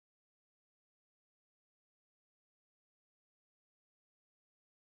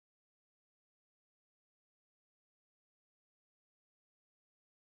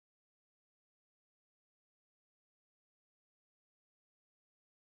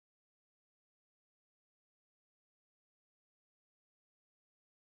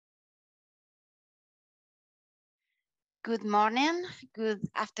Good morning, good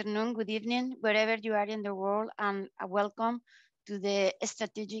afternoon, good evening, wherever you are in the world, and welcome to the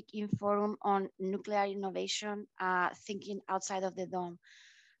Strategic eForum on Nuclear Innovation, Thinking Outside of the Dome.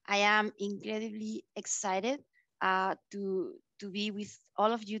 I am incredibly excited to be with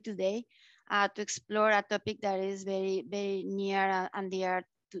all of you today to explore a topic that is very near and dear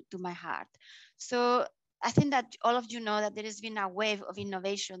to my heart. So I think that all of you know that there has been a wave of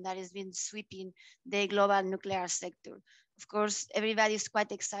innovation that has been sweeping the global nuclear sector. Of course, everybody is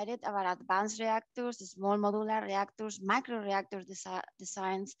quite excited about advanced reactors, small modular reactors, micro reactor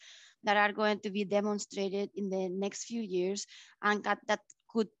designs that are going to be demonstrated in the next few years and that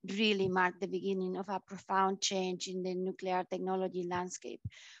could really mark the beginning of a profound change in the nuclear technology landscape.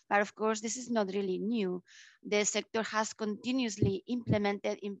 But of course, this is not really new. The sector has continuously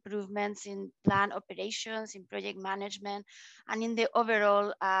implemented improvements in plant operations, in project management, and in the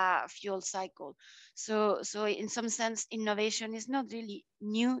overall fuel cycle. So in some sense, innovation is not really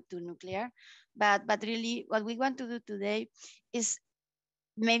new to nuclear, but really what we want to do today is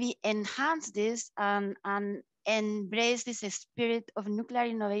maybe enhance this and embrace this spirit of nuclear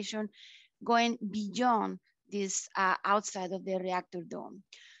innovation going beyond this outside of the reactor dome.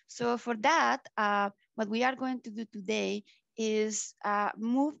 So for that, what we are going to do today is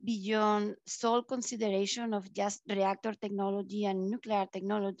move beyond sole consideration of just reactor technology and nuclear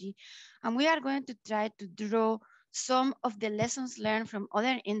technology. And we are going to try to draw some of the lessons learned from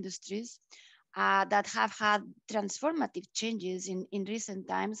other industries that have had transformative changes in recent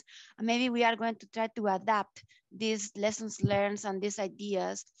times. And maybe we are going to try to adapt these lessons learned and these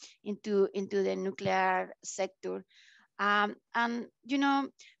ideas into the nuclear sector. And, you know,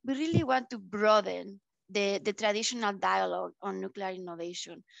 we really want to broaden the traditional dialogue on nuclear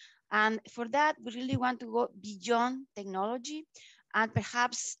innovation. And for that, we really want to go beyond technology and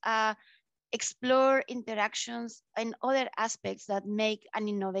perhaps explore interactions and other aspects that make an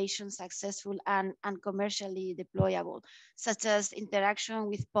innovation successful and commercially deployable, such as interaction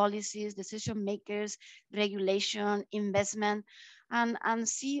with policies, decision makers, regulation, investment, and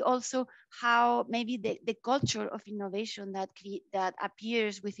see also how maybe the culture of innovation that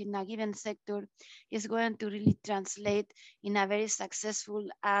appears within a given sector is going to really translate in a very successful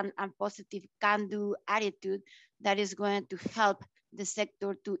and positive can-do attitude that is going to help the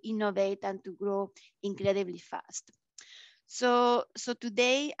sector to innovate and to grow incredibly fast. So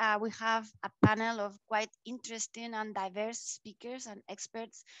today we have a panel of quite interesting and diverse speakers and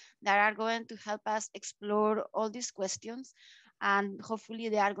experts that are going to help us explore all these questions. And hopefully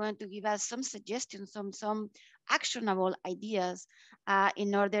they are going to give us some suggestions, some actionable ideas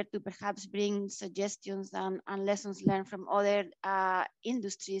in order to perhaps bring suggestions and lessons learned from other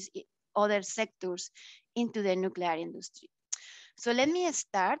industries, other sectors into the nuclear industry. So let me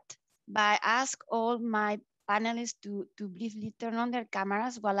start by ask all my panelists to briefly turn on their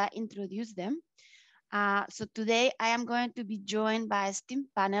cameras while I introduce them. So today I am going to be joined by a esteemed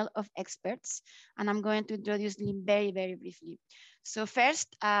panel of experts, and I'm going to introduce them very briefly. So first,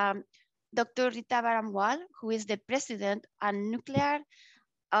 Dr. Rita Baranwal, who is the president and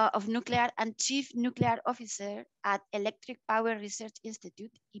of nuclear and chief nuclear officer at Electric Power Research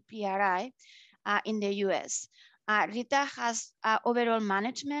Institute, EPRI, in the US. Rita has overall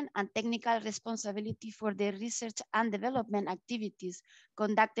management and technical responsibility for the research and development activities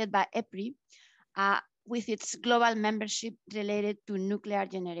conducted by EPRI with its global membership related to nuclear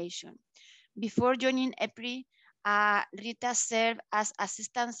generation. Before joining EPRI, Rita served as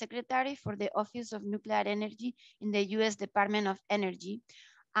Assistant Secretary for the Office of Nuclear Energy in the US Department of Energy.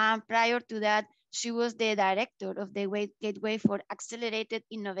 And prior to that, she was the director of the Gateway for Accelerated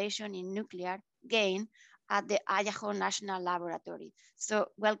Innovation in Nuclear, GAIN, at the Idaho National Laboratory. So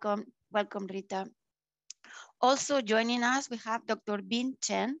welcome, Rita. Also joining us, we have Dr.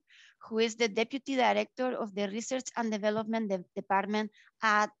 Chen, who is the Deputy Director of the Research and Development Department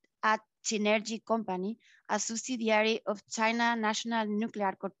at Chinergy Company, a subsidiary of China National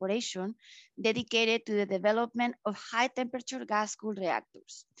Nuclear Corporation, dedicated to the development of high temperature gas-cooled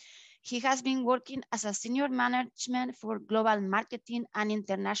reactors. He has been working as a senior management for global marketing and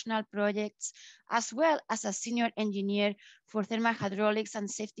international projects, as well as a senior engineer for thermal hydraulics and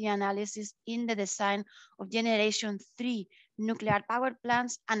safety analysis in the design of Generation 3 nuclear power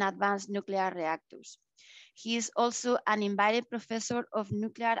plants and advanced nuclear reactors. He is also an invited professor of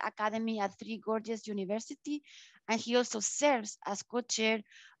Nuclear Academy at Three Gorges University, and he also serves as co-chair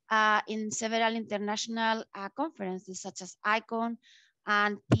in several international conferences such as ICON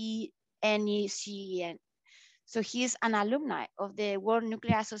and PNECEN. So he is an alumni of the World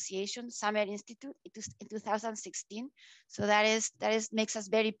Nuclear Association Summer Institute in 2016. So that makes us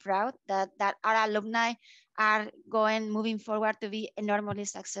very proud that our alumni are moving forward to be enormously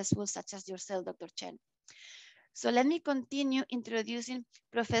successful, such as yourself, Dr. Chen. So let me continue introducing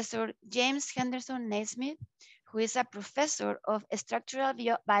Professor James Henderson Naismith, who is a professor of structural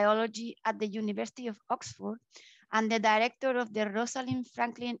biology at the University of Oxford and the director of the Rosalind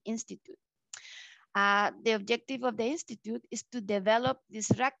Franklin Institute. The objective of the Institute is to develop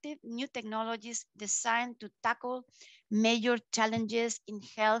disruptive new technologies designed to tackle major challenges in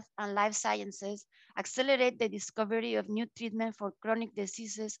health and life sciences, accelerate the discovery of new treatment for chronic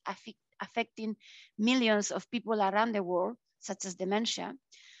diseases affecting millions of people around the world, such as dementia.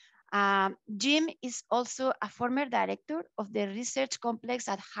 Jim is also a former director of the research complex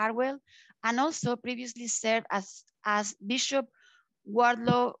at Harwell and also previously served as Bishop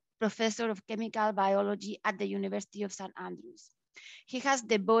Wardlaw Professor of Chemical Biology at the University of St. Andrews. He has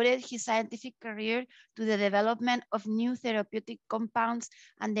devoted his scientific career to the development of new therapeutic compounds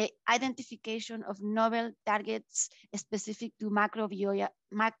and the identification of novel targets specific to microbial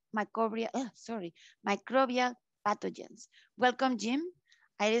pathogens. Welcome, Jim.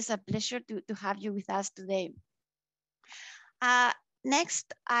 It is a pleasure to have you with us today.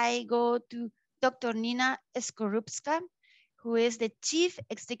 Next, I go to Dr. Nina Skorupska, who is the Chief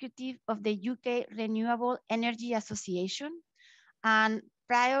Executive of the UK Renewable Energy Association. And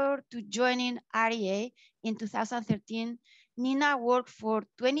prior to joining REA in 2013, Nina worked for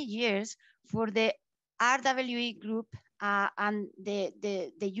 20 years for the RWE Group and the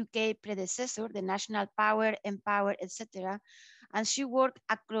UK predecessor, the National Power, Empower, etc. And she worked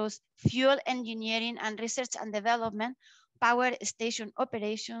across fuel engineering and research and development, power station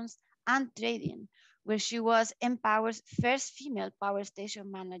operations, and trading, where she was Empower's first female power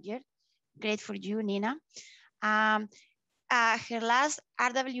station manager. Great for you, Nina. Her last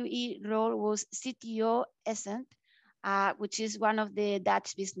RWE role was CTO Essent, which is one of the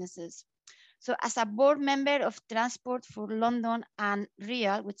Dutch businesses. So as a board member of Transport for London and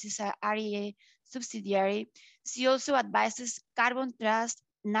Real, which is a REA subsidiary, she also advises Carbon Trust,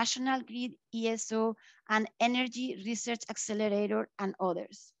 National Grid ESO, and Energy Research Accelerator, and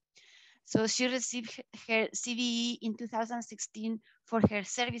others. So she received her CVE in 2016 for her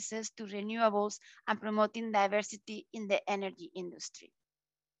services to renewables and promoting diversity in the energy industry.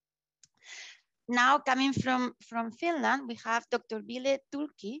 Now coming from Finland, we have Dr. Ville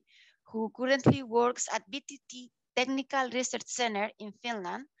Tulkki, who currently works at VTT Technical Research Center in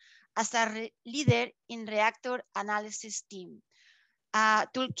Finland as a leader in reactor analysis team.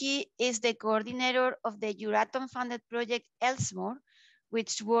 Tulkki is the coordinator of the Rusatom-funded project Elsmore,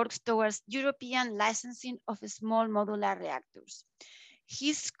 which works towards European licensing of small modular reactors.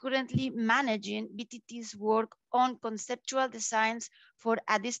 He's currently managing VTT's work on conceptual designs for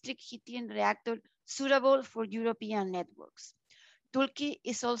a district heating reactor suitable for European networks. Tulkki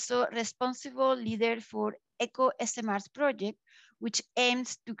is also responsible leader for Eco SMR's project, which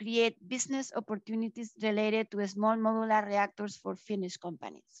aims to create business opportunities related to small modular reactors for Finnish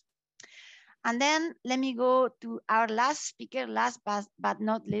companies. And then let me go to our last speaker, last but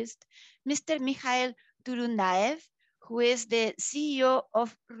not least, Mr. Mikhail Turundaev, who is the CEO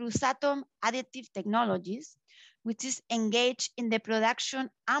of Rusatom Additive Technologies, which is engaged in the production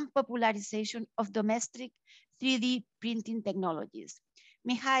and popularization of domestic 3D printing technologies.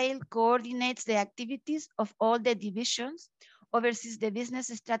 Mikhail coordinates the activities of all the divisions, oversees the business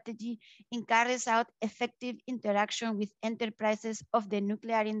strategy, and carries out effective interaction with enterprises of the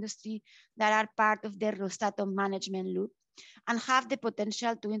nuclear industry that are part of the Rusatom management loop and have the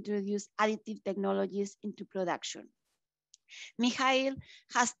potential to introduce additive technologies into production. Mikhail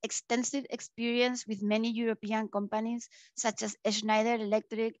has extensive experience with many European companies such as Schneider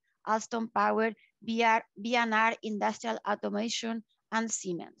Electric, Alstom Power, B&R Industrial Automation, and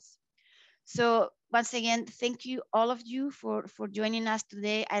Siemens. So once again, thank you all of you for joining us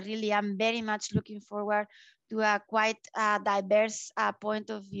today. I really am very much looking forward to a quite diverse point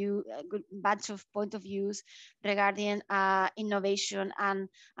of view, a good bunch of point of views regarding innovation and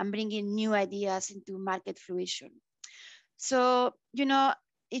bringing new ideas into market fruition. So, you know,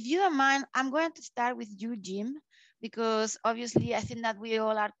 if you don't mind, I'm going to start with you, Jim, because obviously I think that we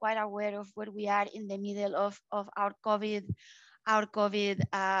all are quite aware of where we are in the middle of our COVID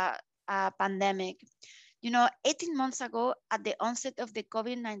pandemic. You know, 18 months ago, at the onset of the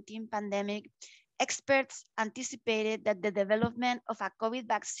COVID-19 pandemic, experts anticipated that the development of a COVID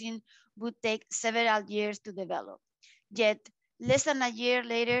vaccine would take several years to develop. Yet, less than a year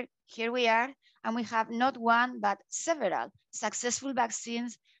later, here we are, and we have not one, but several successful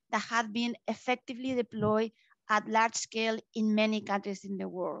vaccines that have been effectively deployed at large scale in many countries in the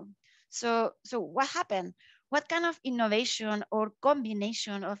world. So what happened? what kind of innovation or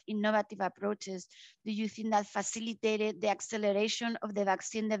combination of innovative approaches do you think that facilitated the acceleration of the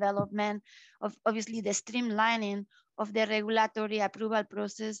vaccine development, of obviously the streamlining of the regulatory approval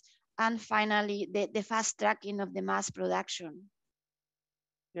process, and finally the fast tracking of the mass production?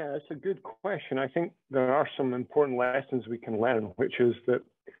 Yeah, it's a good question. I think there are some important lessons we can learn, which is that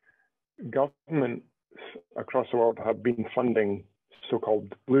governments across the world have been funding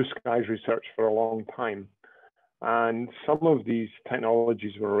so-called blue skies research for a long time. And some of these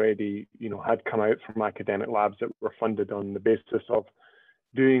technologies were already, had come out from academic labs that were funded on the basis of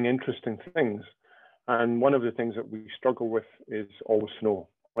doing interesting things. And one of the things that we struggle with is always know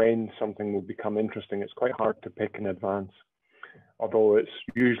when something will become interesting. It's quite hard to pick in advance, although it's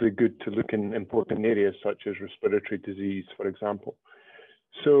usually good to look in important areas such as respiratory disease, for example.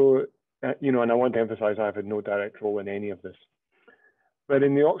 So, and I want to emphasize I have had no direct role in any of this. But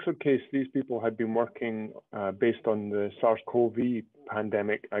in the Oxford case, these people had been working based on the SARS-CoV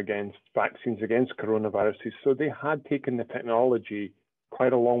pandemic against vaccines against coronaviruses. So they had taken the technology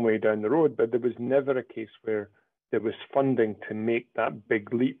quite a long way down the road, but there was never a case where there was funding to make that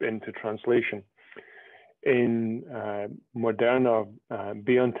big leap into translation. In Moderna,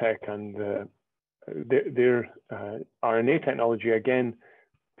 BioNTech, and their RNA technology, again,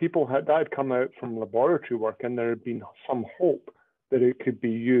 that had come out from laboratory work, and there had been some hope that it could be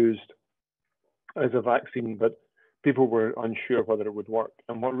used as a vaccine, but people were unsure whether it would work.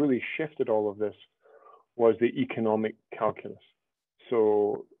 And what really shifted all of this was the economic calculus.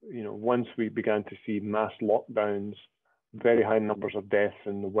 So, once we began to see mass lockdowns, very high numbers of deaths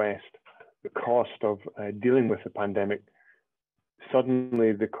in the West, the cost of dealing with the pandemic,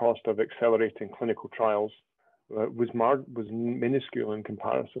 suddenly the cost of accelerating clinical trials was minuscule in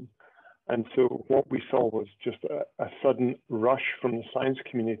comparison. And so what we saw was just a sudden rush from the science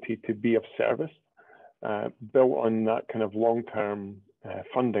community to be of service, built on that kind of long-term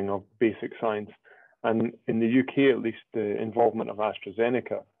funding of basic science. And in the UK, at least, the involvement of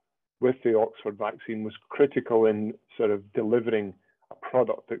AstraZeneca with the Oxford vaccine was critical in sort of delivering a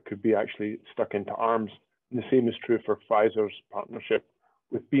product that could be actually stuck into arms. And the same is true for Pfizer's partnership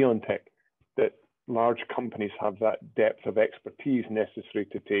with BioNTech, that large companies have that depth of expertise necessary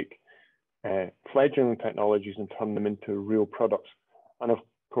to take fledgling technologies and turn them into real products. And of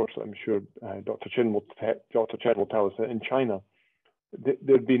course, I'm sure Dr. Chen will tell us that in China,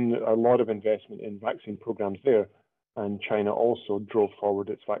 there'd been a lot of investment in vaccine programs there, and China also drove forward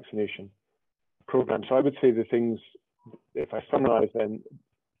its vaccination program. So I would say the things, if I summarize then,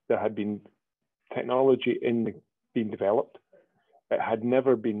 there had been technology being developed. It had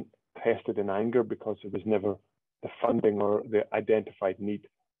never been tested in anger because there was never the funding or the identified need.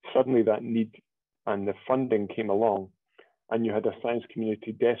 Suddenly that need and the funding came along, and you had a science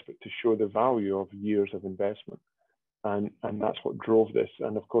community desperate to show the value of years of investment. And that's what drove this.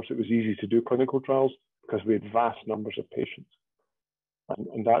 And of course, it was easy to do clinical trials because we had vast numbers of patients.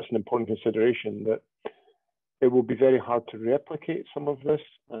 And that's an important consideration, that it will be very hard to replicate some of this.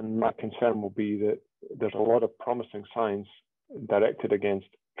 And my concern will be that there's a lot of promising science directed against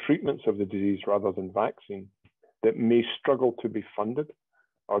treatments of the disease rather than vaccine that may struggle to be funded,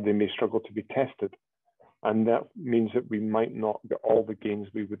 or they may struggle to be tested. And that means that we might not get all the gains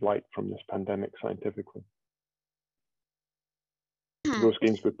we would like from this pandemic scientifically. Those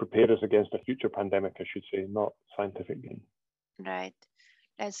gains would prepare us against a future pandemic, I should say, not scientific gain. Right.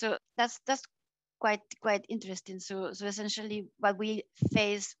 So that's quite interesting. So essentially what we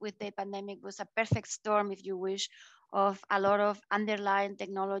faced with the pandemic was a perfect storm, if you wish, of a lot of underlying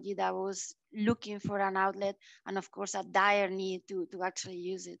technology that was looking for an outlet, and of course a dire need to actually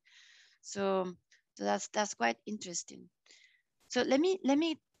use it. So that's quite interesting. So let me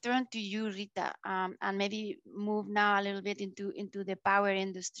turn to you, Rita, and maybe move now a little bit into the power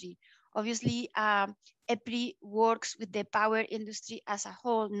industry. Obviously, EPRI works with the power industry as a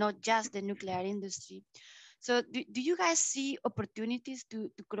whole, not just the nuclear industry. So do you guys see opportunities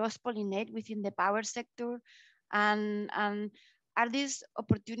to cross-pollinate within the power sector? And are these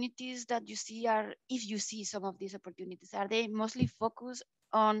opportunities that you see, if you see some of these opportunities, are they mostly focused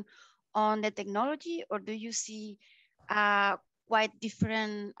on the technology, or do you see quite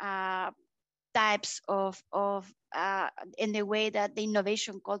different types of in the way that the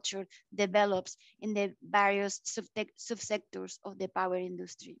innovation culture develops in the various subsectors of the power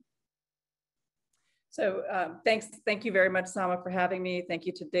industry? So thank you very much, Sama, for having me. Thank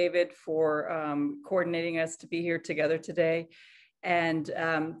you to David for coordinating us to be here together today. And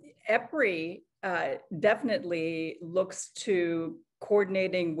EPRI definitely looks to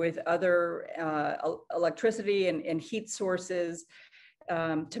coordinating with other electricity and heat sources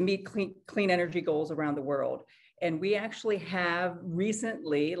to meet clean energy goals around the world. And we actually have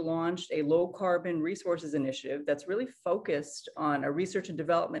recently launched a low carbon resources initiative that's really focused on a research and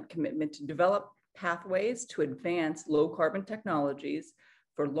development commitment to develop pathways to advance low carbon technologies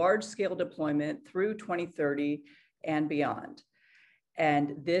for large scale deployment through 2030 and beyond.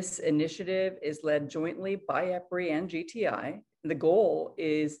 And this initiative is led jointly by EPRI and GTI. The goal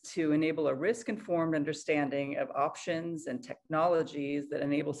is to enable a risk-informed understanding of options and technologies that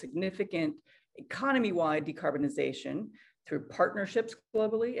enable significant economy-wide decarbonization through partnerships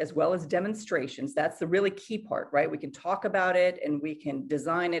globally, as well as demonstrations. That's the really key part, right? We can talk about it and we can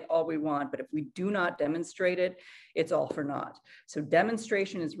design it all we want, but if we do not demonstrate it, it's all for naught. So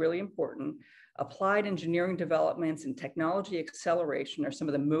demonstration is really important. Applied engineering developments and technology acceleration are some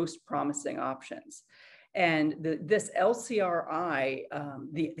of the most promising options. And this LCRI,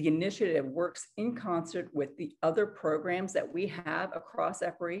 the initiative works in concert with the other programs that we have across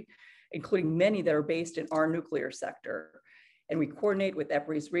EPRI, including many that are based in our nuclear sector. And we coordinate with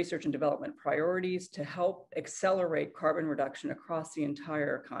EPRI's research and development priorities to help accelerate carbon reduction across the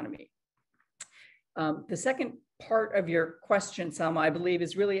entire economy. The second part of your question, Salma, I believe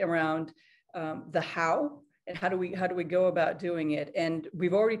is really around the how and how do we go about doing it. And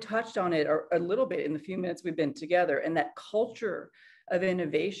we've already touched on it a little bit in the few minutes we've been together. And that culture of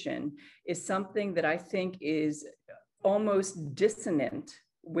innovation is something that I think is almost dissonant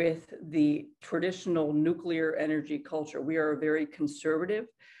with the traditional nuclear energy culture. We are a very conservative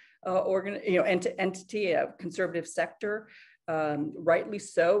entity, a conservative sector, rightly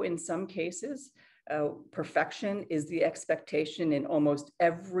so in some cases. Perfection is the expectation in almost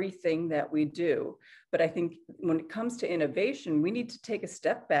everything that we do. But I think when it comes to innovation, we need to take a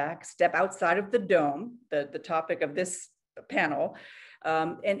step back, step outside of the dome, the topic of this panel,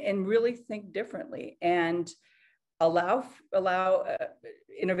 and really think differently and allow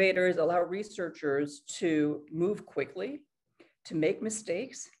innovators, allow researchers to move quickly, to make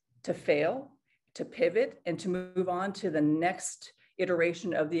mistakes, to fail, to pivot, and to move on to the next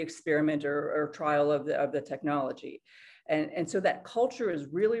iteration of the experiment or trial of the technology. And so that culture is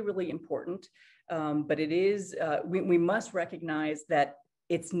really, really important, but it is, we must recognize that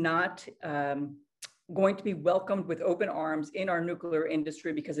it's not going to be welcomed with open arms in our nuclear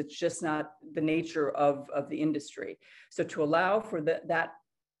industry because it's just not the nature of the industry. So to allow for that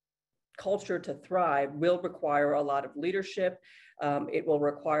culture to thrive will require a lot of leadership. It will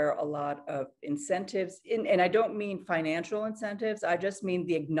require a lot of incentives, and I don't mean financial incentives. I just mean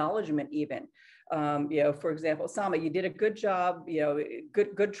the acknowledgement even. For example, Salma, you did a good job,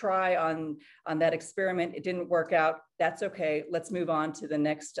 good try on that experiment. It didn't work out. That's okay. Let's move on to the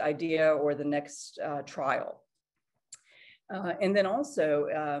next idea or the next trial. And then also,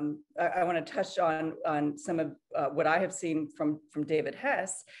 I want to touch on some of what I have seen from David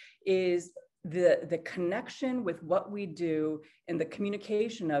Hess is the connection with what we do and the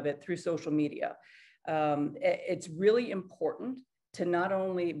communication of it through social media. It's really important to not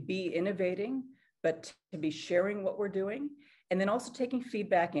only be innovating, but to be sharing what we're doing, and then also taking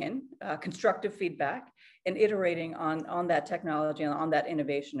feedback in, constructive feedback, and iterating on that technology and on that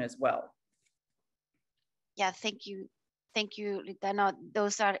innovation as well. Yeah, thank you. Thank you, Rita. No,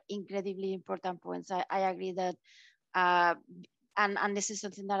 those are incredibly important points. I agree that, and this is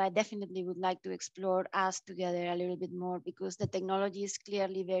something that I definitely would like to explore us together a little bit more, because the technology is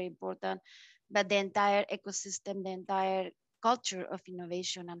clearly very important, but the entire ecosystem, the entire culture of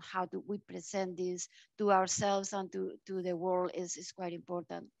innovation and how do we present this to ourselves and to the world is quite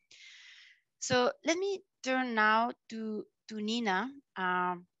important. So let me turn now to Nina,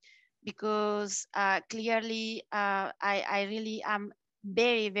 because clearly I really am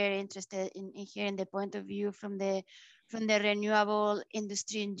very, very interested in hearing the point of view from the renewable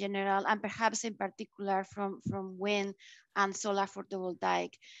industry in general, and perhaps in particular from wind and solar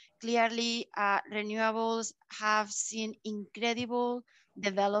photovoltaic. Clearly, renewables have seen incredible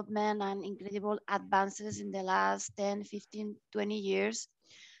development and incredible advances in the last 10, 15, 20 years.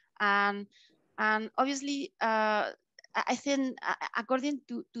 And obviously, I think, according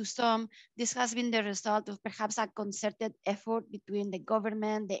to some, this has been the result of perhaps a concerted effort between the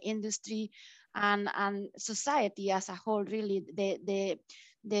government, the industry, and society as a whole. Really,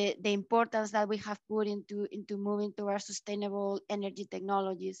 the importance that we have put into moving towards sustainable energy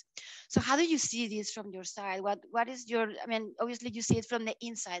technologies. So, how do you see this from your side? What is your? I mean, obviously, you see it from the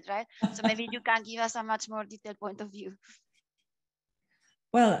inside, right? So maybe you can give us a much more detailed point of view.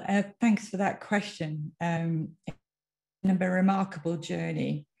 Well, thanks for that question. A remarkable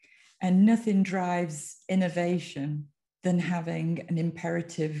journey, and nothing drives innovation than having an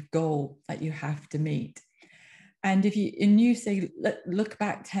imperative goal that you have to meet. And if you say, look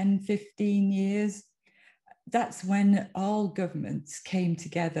back 10, 15 years, that's when all governments came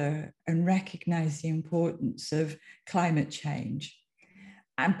together and recognized the importance of climate change.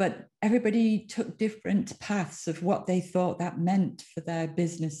 But everybody took different paths of what they thought that meant for their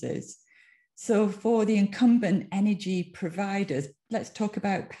businesses. So for the incumbent energy providers, let's talk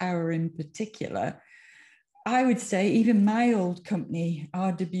about power in particular. I would say even my old company,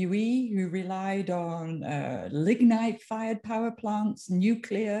 RWE, who relied on lignite-fired power plants,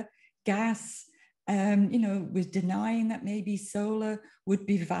 nuclear, gas, was denying that maybe solar would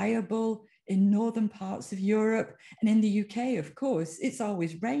be viable in northern parts of Europe. And in the UK, of course, it's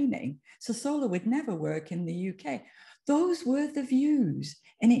always raining. So solar would never work in the UK. Those were the views,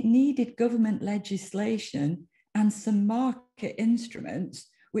 and it needed government legislation and some market instruments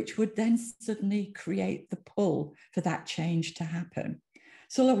which would then suddenly create the pull for that change to happen.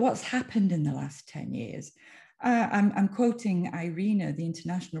 So look, what's happened in the last 10 years? I'm quoting IRENA, the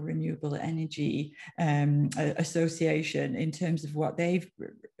International Renewable Energy Association, in terms of what they've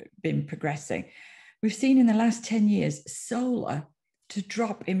been progressing. We've seen in the last 10 years, solar to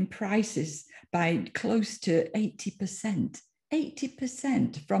drop in prices by close to 80%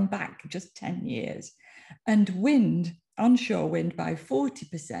 from back just 10 years. And wind, onshore wind by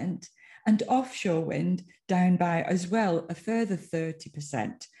 40%, and offshore wind down by as well a further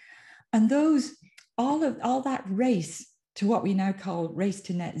 30%. And those, all that race to what we now call race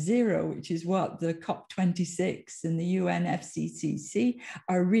to net zero, which is what the COP26 and the UNFCCC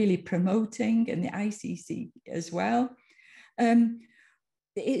are really promoting, and the ICC as well.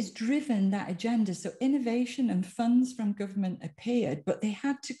 It's driven that agenda. So innovation and funds from government appeared, but they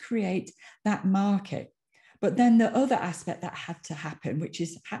had to create that market. But then the other aspect that had to happen, which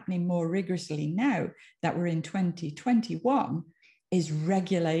is happening more rigorously now that we're in 2021, is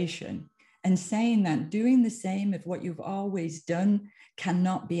regulation, and saying that doing the same of what you've always done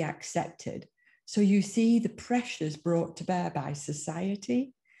cannot be accepted. So you see the pressures brought to bear by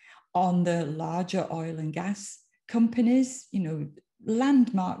society on the larger oil and gas companies,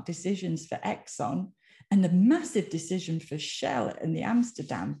 landmark decisions for Exxon, and a massive decision for Shell in the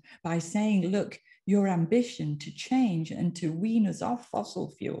Amsterdam by saying, look, your ambition to change and to wean us off fossil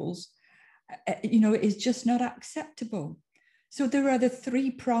fuels, is just not acceptable. So there are the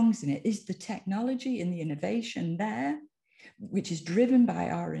three prongs in it. Is the technology and the innovation there, which is driven by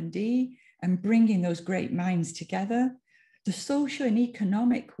R&D and bringing those great minds together, the social and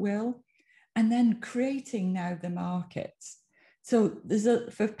economic will, and then creating now the markets. So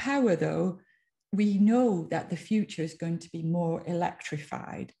for power though, we know that the future is going to be more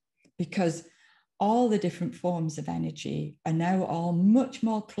electrified because all the different forms of energy are now all much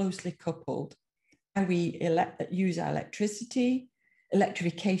more closely coupled. How we use our electricity,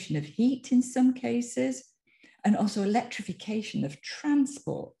 electrification of heat in some cases, and also electrification of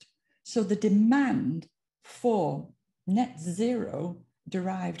transport. So the demand for net zero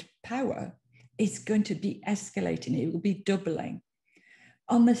derived power is going to be escalating. It will be doubling.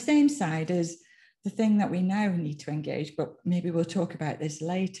 On the same side as the thing that we now need to engage, but maybe we'll talk about this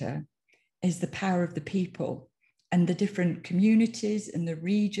later, is the power of the people and the different communities and the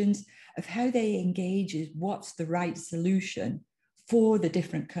regions of how they engage is what's the right solution for the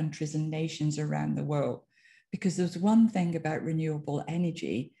different countries and nations around the world. Because there's one thing about renewable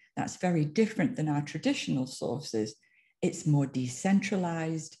energy that's very different than our traditional sources. It's more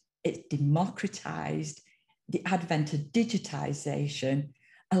decentralized, it's democratized. The advent of digitization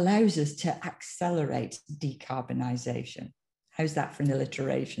allows us to accelerate decarbonization. How's that for an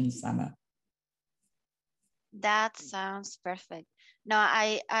alliteration, Sama? That sounds perfect. No,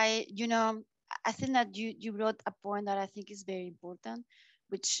 I think that you brought a point that I think is very important,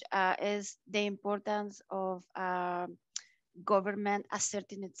 which is the importance of government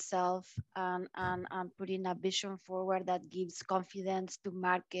asserting itself and putting a vision forward that gives confidence to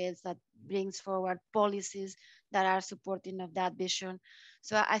markets, that brings forward policies that are supporting of that vision.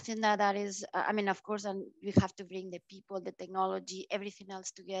 So I think that is, of course, and we have to bring the people, the technology, everything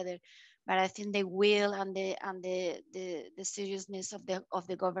else together. But I think the will and the seriousness of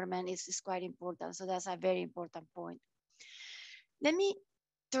the government is quite important. So that's a very important point. Let me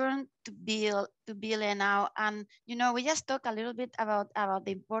turn to Ville now, and we just talked a little bit about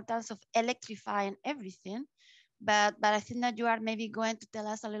the importance of electrifying everything, but I think that you are maybe going to tell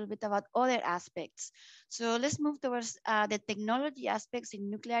us a little bit about other aspects. So let's move towards the technology aspects in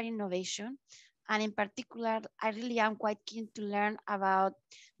nuclear innovation. And in particular, I really am quite keen to learn about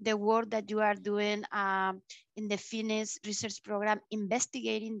the work that you are doing in the Finnish research program,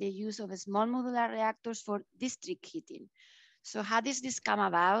 investigating the use of small modular reactors for district heating. So how does this come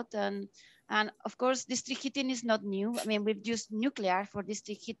about? And of course, district heating is not new. I mean, we've used nuclear for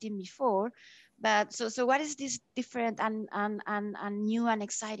district heating before, but so what is this different and new and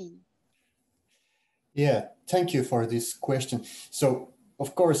exciting? Yeah, thank you for this question. So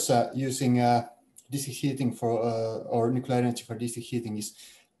of course, using district heating for or nuclear energy for district heating is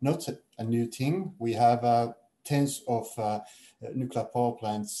not a new thing. We have tens of nuclear power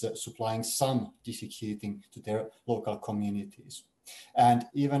plants supplying some district heating to their local communities. And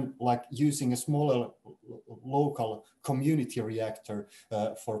even like using a smaller local community reactor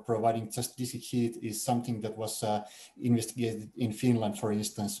for providing just district heat is something that was investigated in Finland, for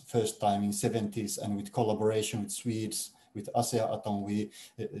instance, first time in 70s, and with collaboration with Swedes, with Asea-Atom, we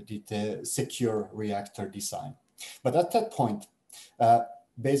did a secure reactor design. But at that point,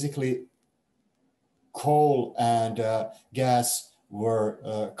 basically coal and gas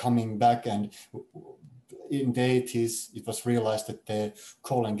were coming back, and in the 80s, it was realized that the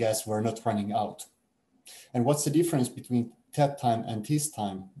coal and gas were not running out. And what's the difference between that time and this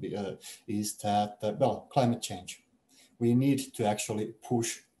time is that, well, climate change. We need to actually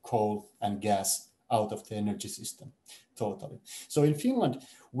push coal and gas out of the energy system totally. So in Finland,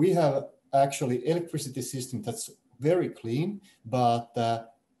 we have actually electricity system that's very clean, but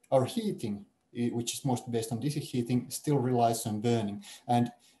our heating, which is mostly based on district heating, still relies on burning.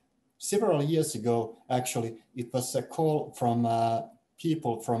 And several years ago, actually, it was a call from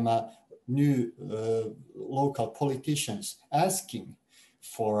people from new local politicians asking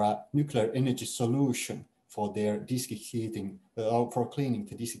for a nuclear energy solution for their district heating, for cleaning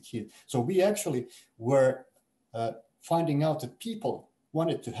the district heat. So we actually were finding out that people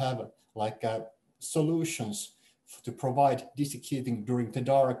wanted to have like solutions to provide district heating during the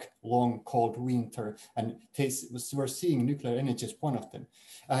dark, long, cold winter, and they were seeing nuclear energy as one of them.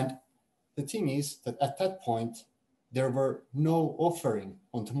 And the thing is that at that point, there were no offering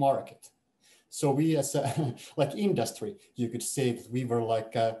on the market. So we as a like industry, you could say that we were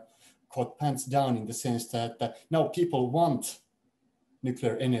like caught pants down in the sense that now people want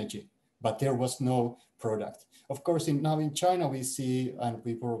nuclear energy, but there was no product. Of course, now in China, we see, and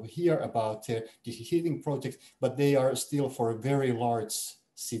we will hear about the heating projects, but they are still for very large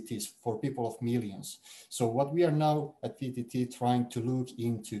cities, for people of millions. So what we are now at VTT trying to look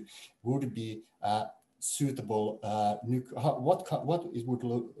into would be suitable, what it would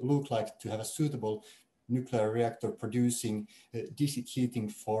look like to have a suitable nuclear reactor producing district heating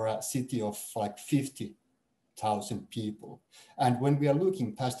for a city of like 50,000 people. And when we are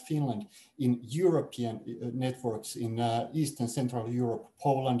looking past Finland, in European networks in East and Central Europe,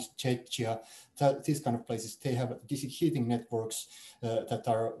 Poland, Czechia, these kind of places, they have district heating networks that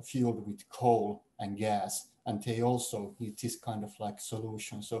are fueled with coal and gas. And they also need this kind of like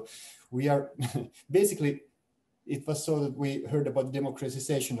solution. So we are basically, it was so that we heard about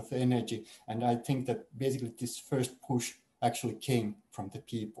democratization of the energy. And I think that basically this first push actually came from the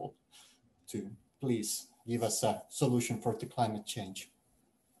people to please give us a solution for the climate change.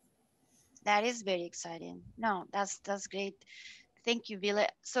 That is very exciting. No, that's great. Thank you, Ville.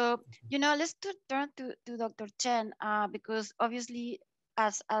 So, you know, let's turn to Dr. Chen, because obviously,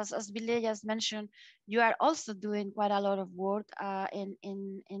 as Ville just mentioned, you are also doing quite a lot of work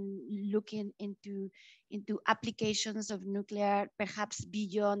in looking into applications of nuclear, perhaps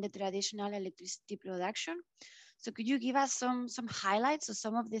beyond the traditional electricity production. So could you give us some highlights of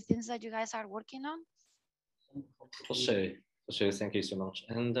some of the things that you guys are working on? For sure. Thank you so much.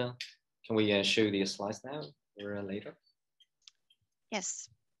 And can we show the slides now or later? Yes.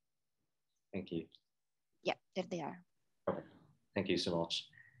 Thank you. Yeah, there they are. Perfect. Thank you so much.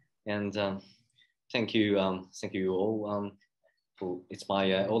 And thank you all. It's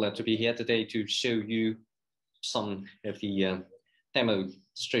my honor to be here today to show you some of the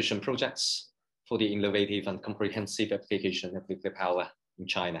demonstration projects for the innovative and comprehensive application of nuclear power in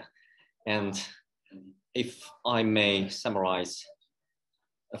China. And if I may summarize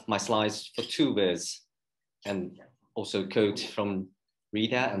of my slides for 2 words, and also quote from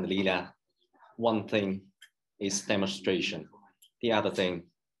Rita and Lila, one thing is demonstration. The other thing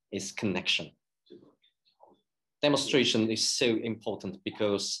is connection. Demonstration is so important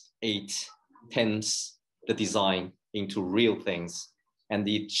because it turns the design into real things, and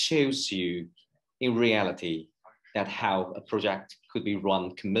it shows you in reality that how a project could be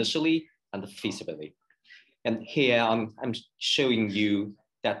run commercially and feasibly. And here I'm showing you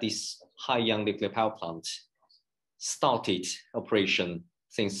that this Haiyang nuclear power plant started operation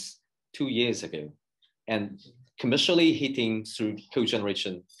since 2 years ago, and commercially heating through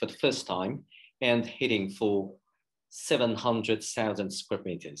cogeneration for the first time, and heating for 700,000 square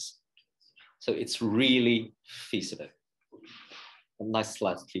meters. So it's really feasible. Next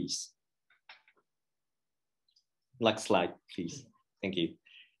slide, please. Next slide, please. Thank you.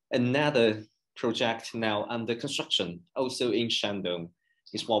 Another project now under construction, also in Shandong,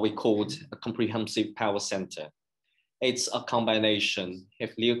 is what we called a comprehensive power center. It's a combination of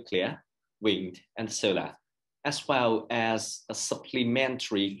nuclear, wind, and solar, as well as a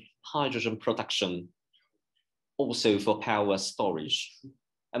supplementary hydrogen production, also for power storage.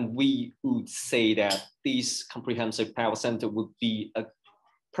 And we would say that this comprehensive power center would be a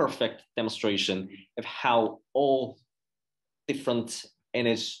perfect demonstration of how all different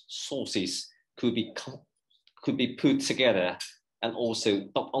energy sources could be put together, and also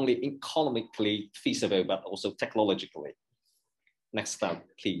not only economically feasible, but also technologically. Next slide,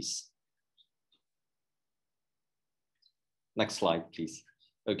 please. Next slide, please.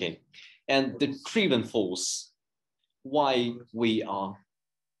 Okay. And the driven force, why we are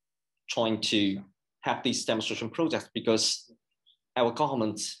trying to have these demonstration projects, because our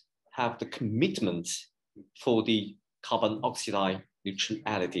government have the commitment for the carbon oxide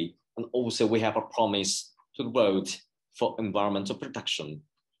neutrality. And also we have a promise to the world for environmental protection,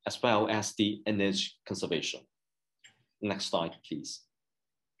 as well as the energy conservation. Next slide, please.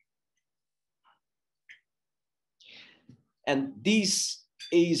 And this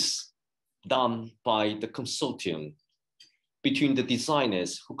is done by the consortium between the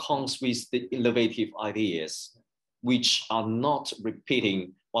designers who comes with the innovative ideas, which are not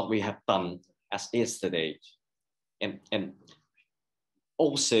repeating what we have done as yesterday. And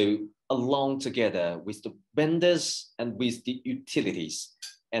also along together with the vendors and with the utilities,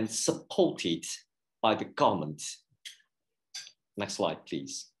 and supported by the government. Next slide,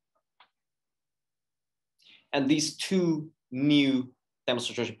 please. And these two new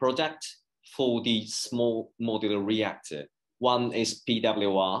demonstration projects for the small modular reactor. One is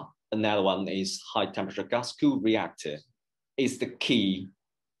PWR, another one is high temperature gas-cooled reactor, is the key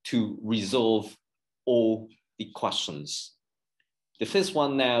to resolve all the questions. The first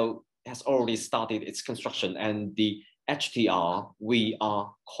one now has already started its construction, and the HTR, we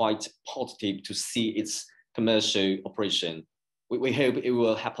are quite positive to see its commercial operation. We hope it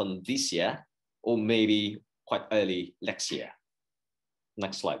will happen this year, or maybe quite early next year.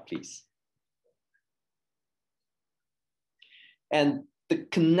 Next slide, please. And the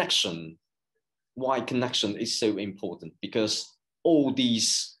connection, why connection is so important, because all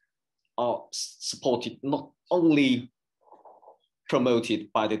these are supported, not only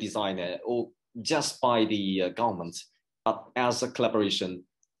promoted by the designer or just by the government, but as a collaboration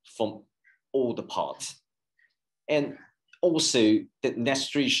from all the parts. And also the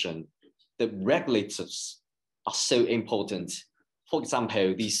administration, the regulators are so important. For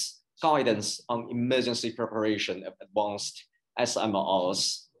example, this guidance on emergency preparation of advanced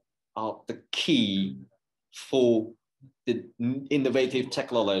SMRs are the key for the innovative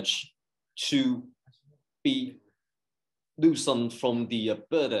technology to be loosened from the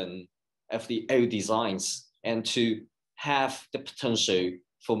burden of the old designs and to have the potential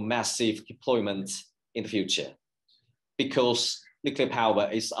for massive deployment in the future. Because nuclear power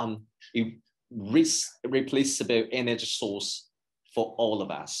is an irreplaceable energy source for all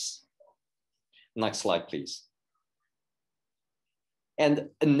of us. Next slide, please. And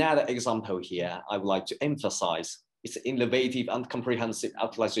another example here I would like to emphasize is innovative and comprehensive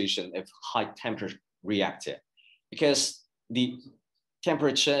utilization of high temperature reactor, because the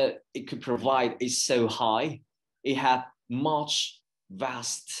temperature it could provide is so high, it has much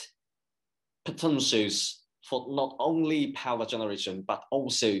vast potentials for not only power generation, but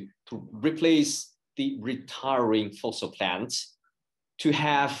also to replace the retiring fossil plants, to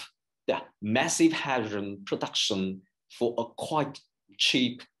have the massive hydrogen production for a quite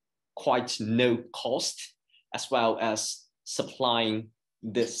cheap, quite low cost, as well as supplying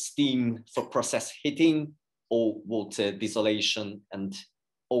the steam for process heating or water desalination and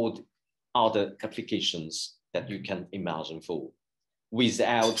all the other applications that you can imagine for,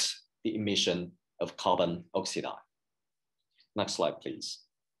 without the emission of carbon oxide. Next slide, please.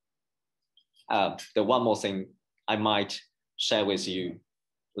 The one more thing I might share with you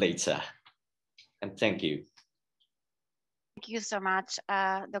later. And thank you. Thank you so much,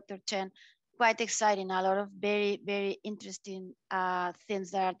 Dr. Chen. Quite exciting. A lot of very, very interesting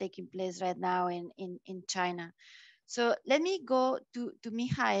things that are taking place right now in China. So let me go to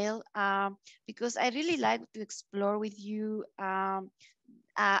Mikhail, because I really like to explore with you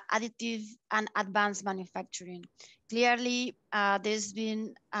additive and advanced manufacturing. Clearly, there's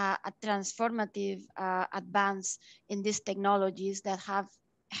been a transformative advance in these technologies that have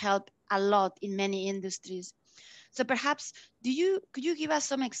helped a lot in many industries. So perhaps, could you give us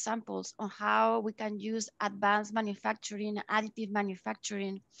some examples on how we can use advanced manufacturing, additive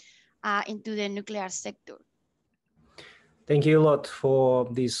manufacturing into the nuclear sector? Thank you a lot for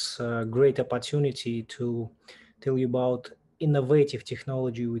this great opportunity to tell you about innovative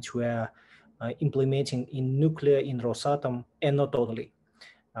technology which we are implementing in nuclear in Rosatom, and not only.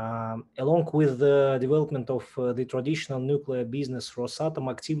 Along with the development of the traditional nuclear business, Rosatom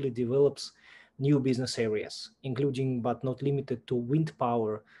actively develops new business areas, including but not limited to wind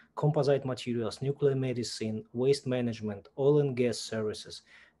power, composite materials, nuclear medicine, waste management, oil and gas services,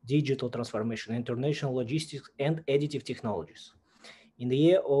 digital transformation, international logistics, and additive technologies. In the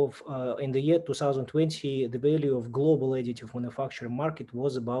year 2020, the value of global additive manufacturing market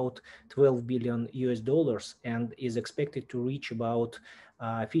was about 12 billion US dollars and is expected to reach about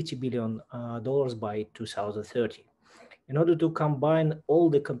 $50 billion by 2030. In order to combine all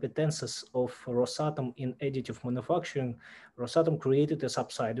the competences of Rosatom in additive manufacturing, Rosatom created a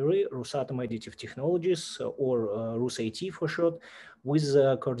subsidiary, Rusatom Additive Technologies, or RusAT for short, which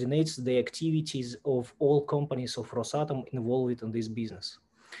coordinates the activities of all companies of Rosatom involved in this business.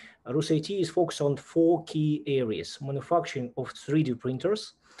 RusAT is focused on 4 key areas: manufacturing of 3D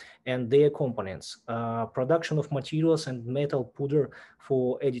printers and their components, production of materials and metal powder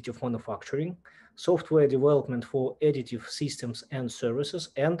for additive manufacturing, software development for additive systems and services,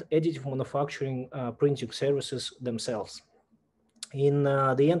 and additive manufacturing printing services themselves. In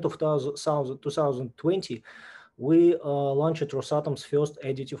the end of 2020, we launched Rosatom's first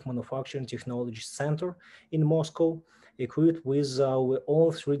additive manufacturing technology center in Moscow, equipped with our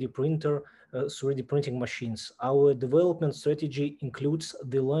own 3D printing machines. Our development strategy includes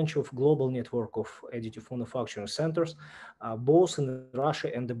the launch of global network of additive manufacturing centers, both in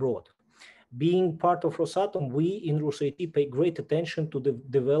Russia and abroad. Being part of Rosatom, we in RusAT pay great attention to the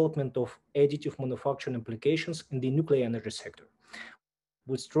development of additive manufacturing applications in the nuclear energy sector.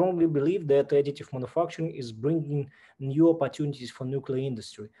 We strongly believe that additive manufacturing is bringing new opportunities for nuclear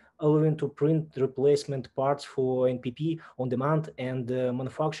industry, allowing to print replacement parts for NPP on demand and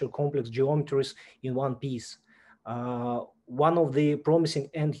manufacture complex geometries in one piece. One of the promising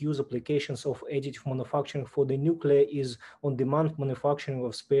end-use applications of additive manufacturing for the nuclear is on-demand manufacturing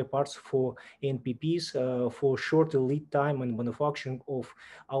of spare parts for NPPs for shorter lead time and manufacturing of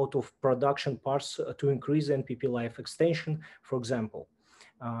out-of-production parts to increase NPP life extension, for example.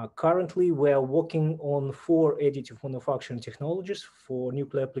 Currently, we are working on 4 additive manufacturing technologies for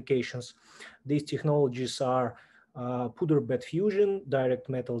nuclear applications. These technologies are powder bed fusion, direct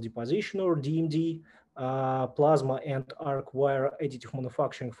metal deposition or DMD, plasma and arc wire additive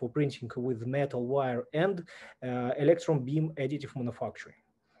manufacturing for printing with metal wire, and electron beam additive manufacturing.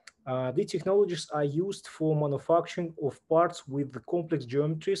 These technologies are used for manufacturing of parts with complex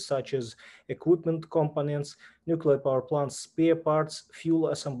geometries such as equipment components, nuclear power plants spare parts, fuel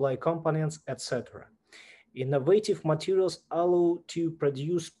assembly components, etc. Innovative materials allow to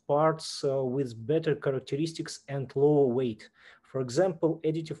produce parts with better characteristics and lower weight. For example,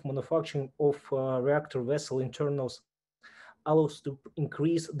 additive manufacturing of reactor vessel internals allows to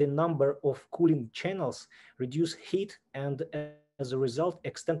increase the number of cooling channels, reduce heat, and as a result,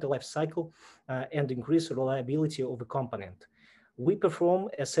 extend the life cycle and increase reliability of a component. We perform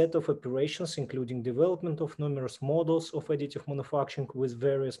a set of operations, including development of numerous models of additive manufacturing with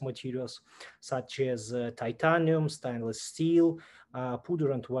various materials, such as titanium, stainless steel,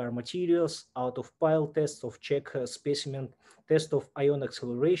 powder and wire materials, out-of-pile tests of check specimen, test of ion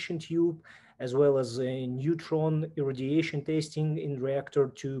acceleration tube, as well as neutron irradiation testing in reactor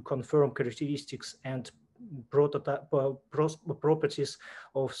to confirm characteristics and properties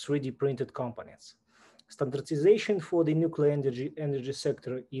of 3D printed components. Standardization for the nuclear energy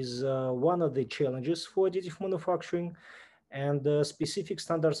sector is one of the challenges for additive manufacturing, and specific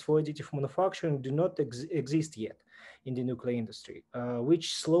standards for additive manufacturing do not exist yet in the nuclear industry,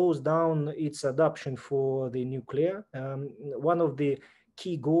 which slows down its adoption for the nuclear. One of the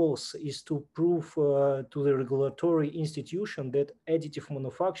key goals is to prove to the regulatory institution that additive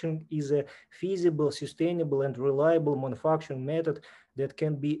manufacturing is a feasible, sustainable, and reliable manufacturing method that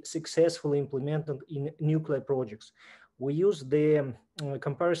can be successfully implemented in nuclear projects. We use the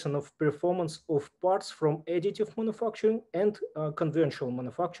comparison of performance of parts from additive manufacturing and conventional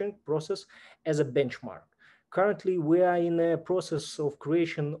manufacturing process as a benchmark. Currently, we are in a process of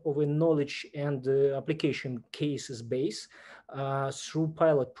creation of a knowledge and application cases base through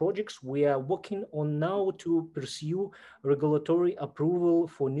pilot projects. We are working on now to pursue regulatory approval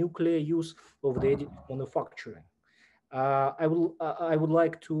for nuclear use of the additive manufacturing. I would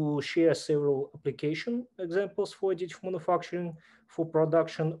like to share several application examples for additive manufacturing for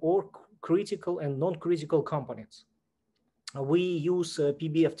production or critical and non-critical components. We use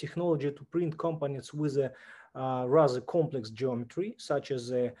PBF technology to print components with a rather complex geometry, such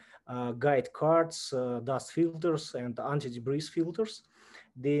as guide cards, dust filters, and anti-debris filters.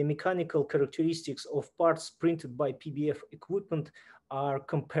 The mechanical characteristics of parts printed by PBF equipment are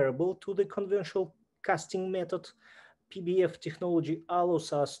comparable to the conventional casting method. PBF technology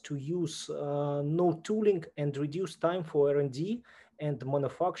allows us to use no tooling and reduce time for R&D and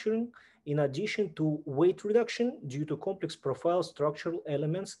manufacturing, in addition to weight reduction due to complex profile structural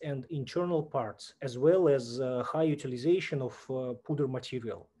elements and internal parts, as well as high utilization of powder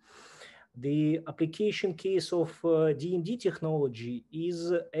material. The application case of DMD technology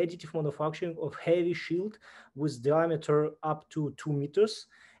is additive manufacturing of heavy shield with diameter up to 2 meters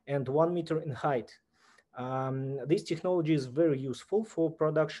and 1 meter in height. This technology is very useful for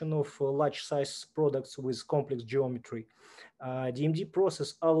production of large size products with complex geometry. DMD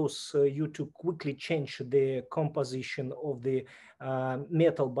process allows you to quickly change the composition of the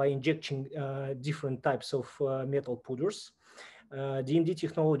metal by injecting different types of metal powders. DMD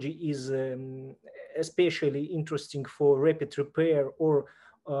technology is especially interesting for rapid repair or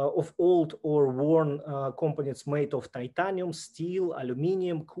of old or worn components made of titanium, steel,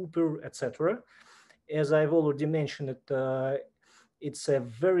 aluminum, copper, etc. As I've already mentioned, it's a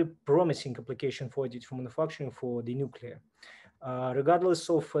very promising application for additive manufacturing for the nuclear. Regardless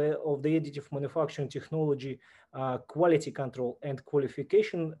of the additive manufacturing technology, quality control and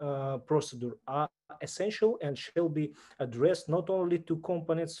qualification procedure are essential and shall be addressed not only to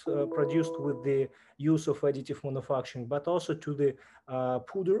components produced with the use of additive manufacturing, but also to the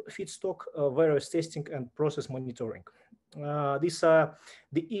powder feedstock, various testing and process monitoring. These are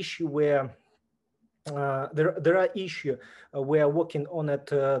the issue where there are issues we are working on at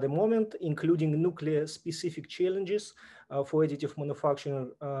the moment, including nuclear-specific challenges for additive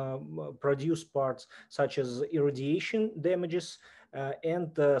manufacturing produced parts, such as irradiation damages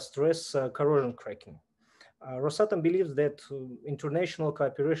and stress corrosion cracking. Rosatom believes that international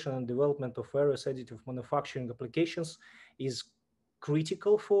cooperation and development of various additive manufacturing applications is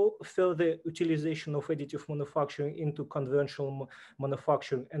critical for further utilization of additive manufacturing into conventional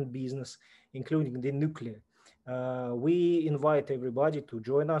manufacturing and business, including the nuclear. We invite everybody to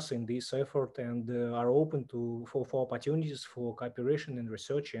join us in this effort and are open for opportunities for cooperation in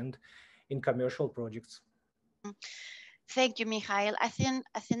research and in commercial projects. Thank you, Mikhail. I think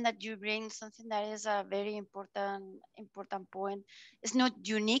that you bring something that is a very important point. It's not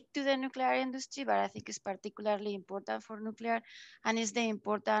unique to the nuclear industry, but I think it's particularly important for nuclear, and it's the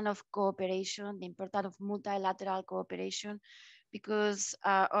importance of cooperation, the importance of multilateral cooperation, because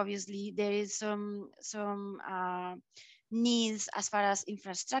obviously there is some needs as far as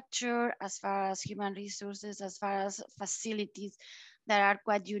infrastructure, as far as human resources, as far as facilities that are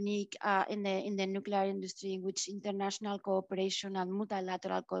quite unique in the nuclear industry, in which international cooperation and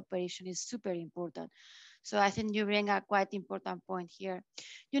multilateral cooperation is super important. So I think you bring a quite important point here.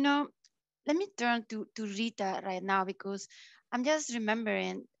 You know, let me turn to Rita right now, because I'm just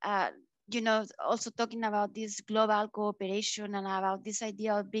remembering, you know, also talking about this global cooperation and about this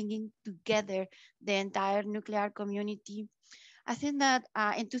idea of bringing together the entire nuclear community. I think that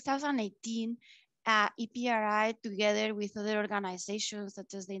in 2018, EPRI, together with other organizations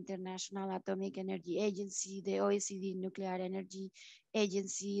such as the International Atomic Energy Agency, the OECD Nuclear Energy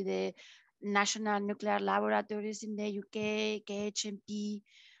Agency, the National Nuclear Laboratories in the UK, KHNP,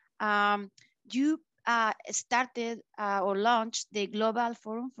 you started or launched the Global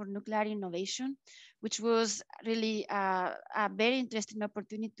Forum for Nuclear Innovation, which was really a very interesting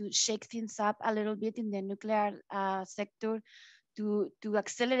opportunity to shake things up a little bit in the nuclear sector, to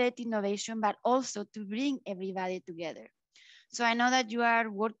accelerate innovation, but also to bring everybody together. So I know that you are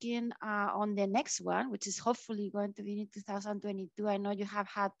working on the next one, which is hopefully going to be in 2022. I know you have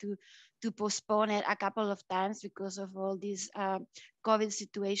had to postpone it a couple of times because of all this COVID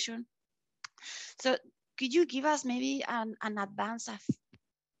situation. So could you give us maybe an advance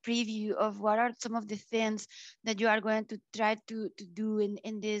preview of what are some of the things that you are going to try to do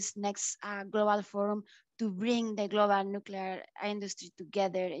in this next global forum to bring the global nuclear industry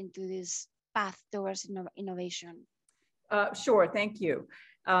together into this path towards innovation? Sure, thank you.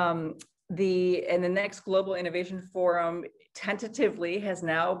 The next Global Innovation Forum tentatively has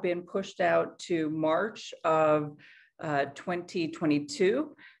now been pushed out to March of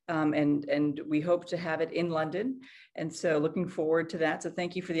 2022. And we hope to have it in London. And so looking forward to that. So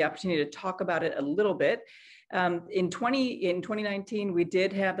thank you for the opportunity to talk about it a little bit. In 2019, we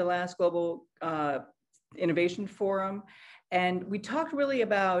did have the last Global Innovation Forum, and we talked really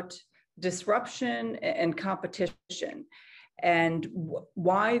about disruption and competition. and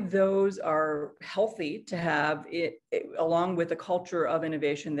why those are healthy to have along with a culture of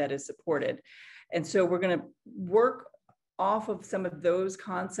innovation that is supported. And so we're going to work off of some of those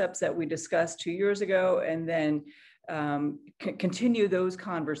concepts that we discussed 2 years ago, and then continue those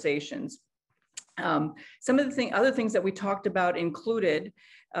conversations. Some of the other things that we talked about included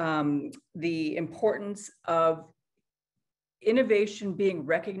the importance of innovation being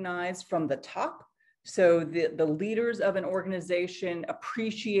recognized from the top. So the leaders of an organization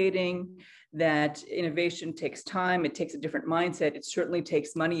appreciating that innovation takes time, it takes a different mindset, it certainly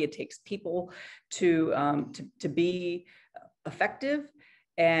takes money, it takes people to be effective,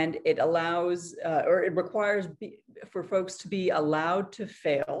 and it allows, or it requires for folks to be allowed to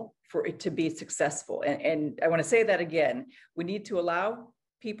fail for it to be successful. And I want to say that again, we need to allow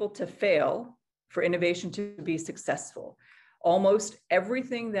people to fail for innovation to be successful. Almost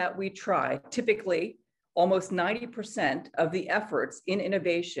everything that we try, typically almost 90% of the efforts in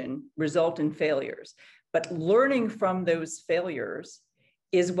innovation result in failures. But learning from those failures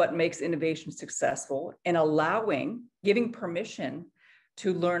is what makes innovation successful, and giving permission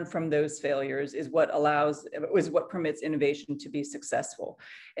to learn from those failures is what permits innovation to be successful.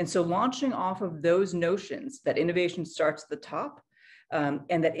 And so launching off of those notions that innovation starts at the top,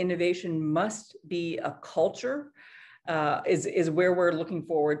 and that innovation must be a culture, is where we're looking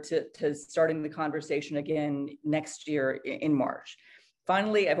forward to starting the conversation again next year in March.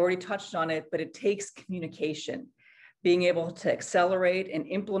 Finally, I've already touched on it, but it takes communication. Being able to accelerate and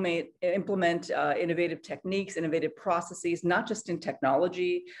implement innovative techniques, innovative processes, not just in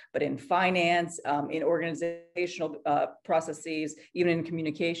technology, but in finance, in organizational processes, even in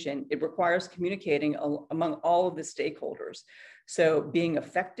communication. It requires communicating among all of the stakeholders. So being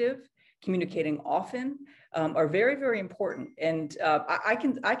effective, communicating often are very, very important. And I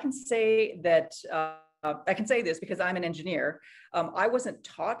can say that, I can say this because I'm an engineer. I wasn't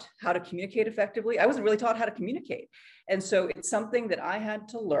taught how to communicate effectively. I wasn't really taught how to communicate. And so it's something that I had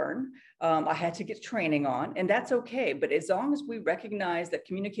to learn. I had to get training on, and that's okay. But as long as we recognize that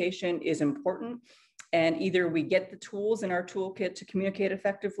communication is important, and either we get the tools in our toolkit to communicate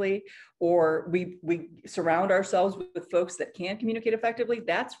effectively, or we surround ourselves with folks that can communicate effectively,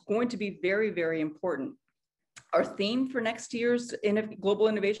 that's going to be very, very important. Our theme for next year's Global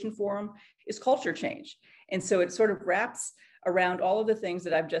Innovation Forum is culture change. And so it sort of wraps around all of the things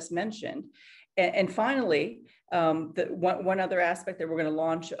that I've just mentioned. And finally, one other aspect that we're going to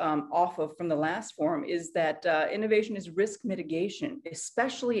launch off of from the last forum is that innovation is risk mitigation,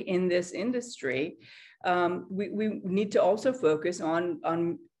 especially in this industry. We need to also focus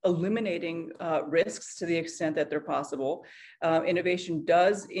on eliminating risks to the extent that they're possible. Innovation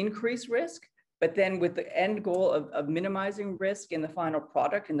does increase risk, but then with the end goal of minimizing risk in the final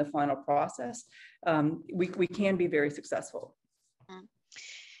product, in the final process, we can be very successful.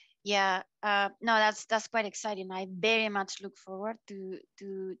 Yeah, no, that's quite exciting. I very much look forward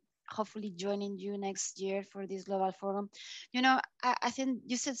to hopefully joining you next year for this global forum. You know, I think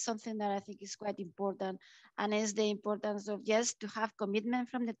you said something that I think is quite important, and is the importance of, yes, to have commitment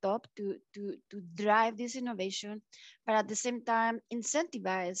from the top to drive this innovation, but at the same time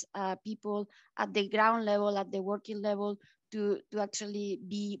incentivize people at the ground level, at the working level, to actually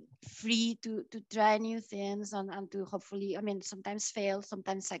be free to try new things and to hopefully, I mean, sometimes fail,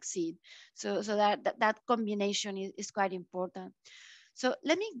 sometimes succeed. So that combination is quite important. So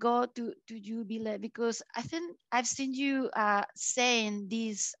let me go to you, Ville, because I think I've seen you saying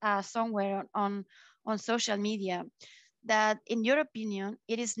this somewhere on social media, that in your opinion,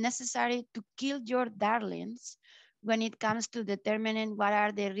 it is necessary to kill your darlings when it comes to determining what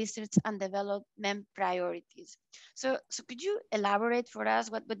are the research and development priorities. So could you elaborate for us,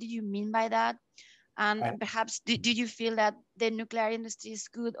 what do you mean by that? And perhaps do you feel that the nuclear industry is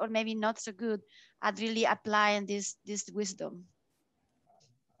good, or maybe not so good, at really applying this wisdom?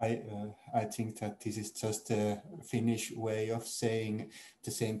 I think that this is just a Finnish way of saying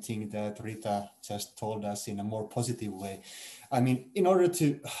the same thing that Rita just told us in a more positive way. I mean, in order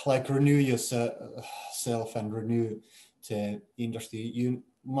to like renew yourself and renew the industry, you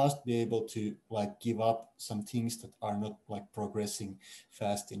must be able to like give up some things that are not like progressing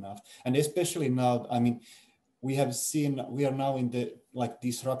fast enough. And especially now, I mean, we are now in the like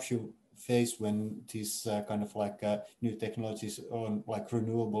disruption phase when these kind of like new technologies on like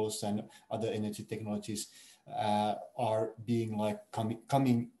renewables and other energy technologies are being like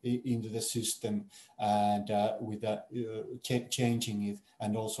coming into the system, and with changing it.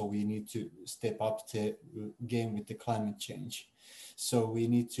 And also we need to step up the game with the climate change. So we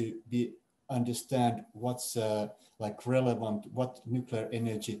need to be understand what's like relevant, what nuclear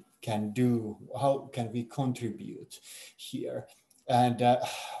energy can do, how can we contribute here. And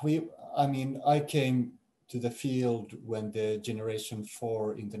I came to the field when the Generation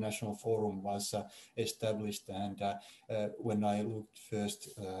 4 International Forum was established, and when I looked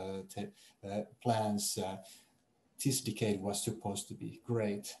first plans, this decade was supposed to be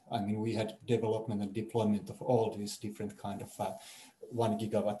great. I mean, we had development and deployment of all these different kind of 1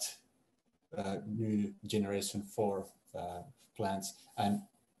 gigawatt new Generation 4 plants, and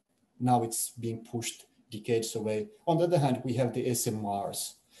now it's being pushed decades away. On the other hand, we have the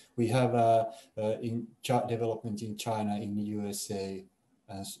SMRs. We have development in China, in the USA,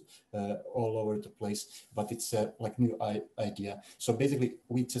 all over the place, but it's like new idea. So basically,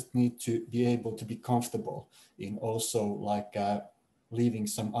 we just need to be able to be comfortable in also like leaving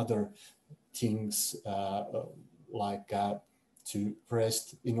some other things to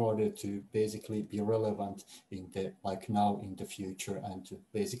rest in order to basically be relevant in the now in the future, and to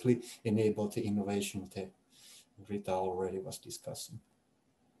basically enable the innovation that Rita already was discussing.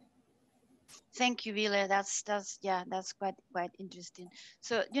 Thank you, Ville. That's quite interesting.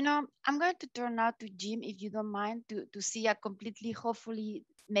 So, you know, I'm going to turn now to Jim, if you don't mind, to see a completely, hopefully,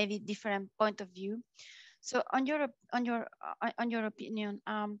 maybe different point of view. So, on your opinion,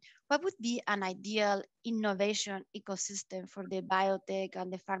 what would be an ideal innovation ecosystem for the biotech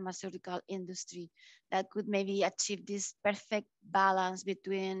and the pharmaceutical industry that could maybe achieve this perfect balance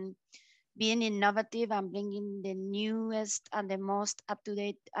between being innovative and bringing the newest and the most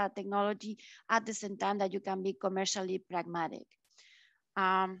up-to-date technology at the same time that you can be commercially pragmatic?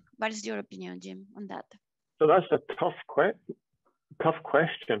 What is your opinion, Jim, on that? So that's a tough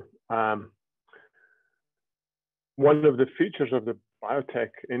question. One of the features of the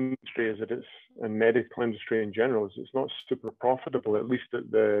biotech industry is that and medical industry in general, is it's not super profitable, at least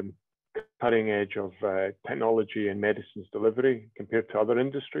at the cutting edge of technology and medicines delivery compared to other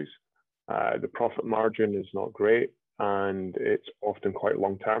industries. The profit margin is not great, and it's often quite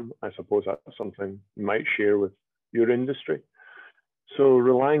long term. I suppose that's something you might share with your industry. So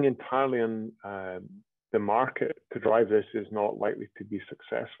relying entirely on the market to drive this is not likely to be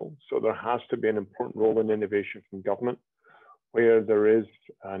successful. So there has to be an important role in innovation from government, where there is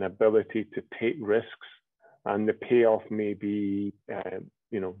an ability to take risks, and the payoff may be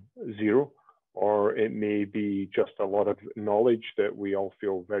zero, or it may be just a lot of knowledge that we all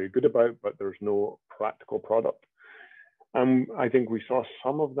feel very good about, but there's no practical product. I think we saw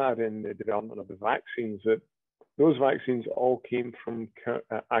some of that in the development of the vaccines, that those vaccines all came from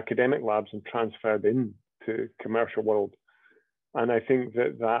academic labs and transferred into commercial world. And I think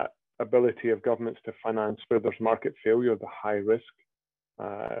that ability of governments to finance where there's market failure, the high risk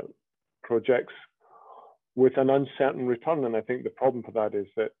projects with an uncertain return. And I think the problem for that is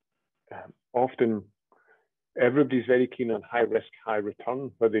that often everybody's very keen on high risk, high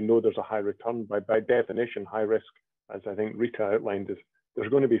return, where they know there's a high return. By definition, high risk, as I think Rita outlined, is there's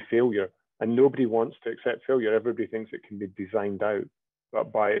going to be failure, and nobody wants to accept failure. Everybody thinks it can be designed out,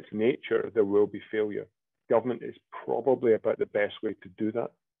 but by its nature, there will be failure. Government is probably about the best way to do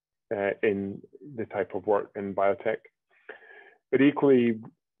that in the type of work in biotech. But equally,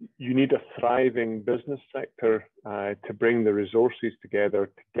 you need a thriving business sector to bring the resources together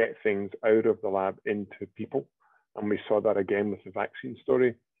to get things out of the lab into people. And we saw that again with the vaccine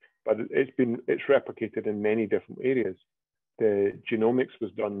story, but it's replicated in many different areas. The genomics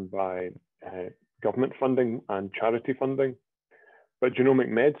was done by government funding and charity funding, but genomic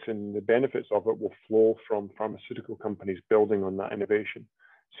medicine, the benefits of it will flow from pharmaceutical companies building on that innovation.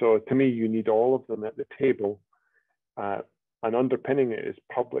 So to me, you need all of them at the table. And underpinning it is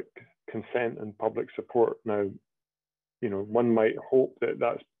public consent and public support. Now, one might hope that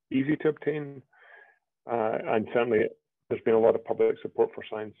that's easy to obtain. And certainly there's been a lot of public support for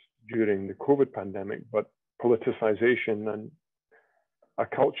science during the COVID pandemic, but politicization and a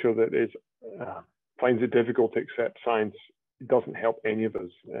culture that finds it difficult to accept science doesn't help any of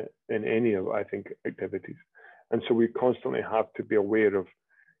us in any of, I think, activities. And so we constantly have to be aware of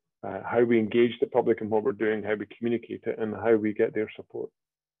how we engage the public and what we're doing, how we communicate it, and how we get their support.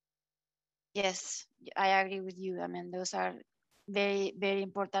 Yes, I agree with you. I mean, those are very, very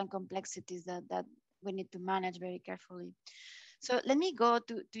important complexities that we need to manage very carefully. So let me go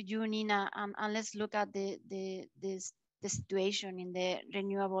to you, Nina, and let's look at the situation in the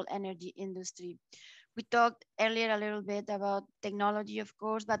renewable energy industry. We talked earlier a little bit about technology, of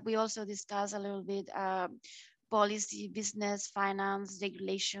course, but we also discussed a little bit policy, business, finance,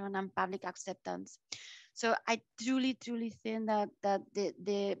 regulation, and public acceptance. So I truly think that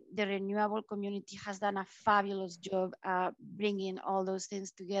the renewable community has done a fabulous job bringing all those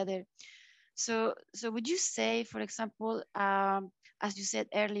things together. So would you say, for example, as you said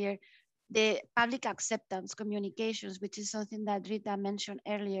earlier, the public acceptance communications, which is something that Rita mentioned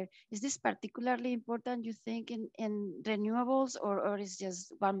earlier, is this particularly important, you think, in renewables, or is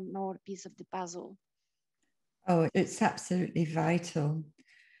just one more piece of the puzzle? Oh, it's absolutely vital.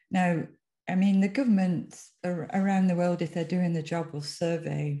 Now, I mean, the governments around the world, if they're doing the job, will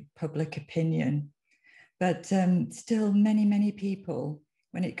survey public opinion. But still, many people,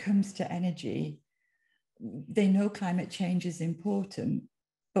 when it comes to energy, they know climate change is important.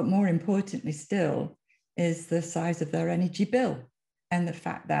 But more importantly still is the size of their energy bill and the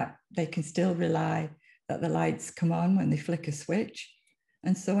fact that they can still rely that the lights come on when they flick a switch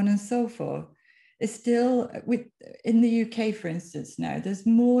and so on and so forth. It's still, in the UK, for instance, now there's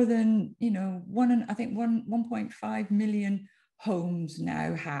more than, I think 1.5 million homes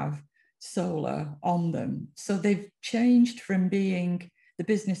now have solar on them. So they've changed from being, the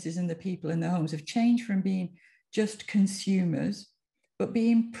businesses and the people in the homes have changed from being just consumers, but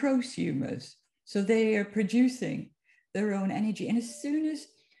being prosumers. So they are producing their own energy. And as soon as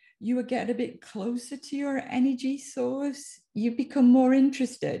you get a bit closer to your energy source, you become more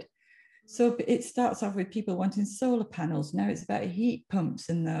interested. So it starts off with people wanting solar panels. Now it's about heat pumps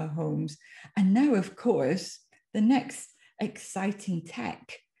in their homes. And now, of course, the next exciting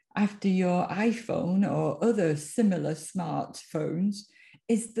tech after your iPhone or other similar smartphones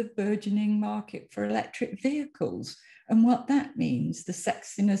is the burgeoning market for electric vehicles. And what that means, the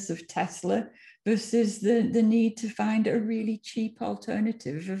sexiness of Tesla versus the need to find a really cheap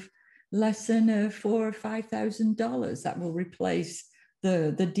alternative of less than $4,000 or $5,000 that will replace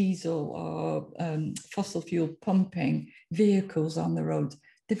the diesel or fossil fuel pumping vehicles on the road.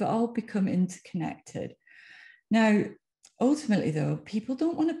 They've all become interconnected. Now, ultimately, though, people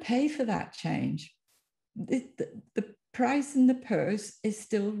don't want to pay for that change. The price in the purse is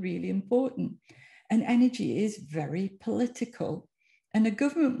still really important. And energy is very political. And a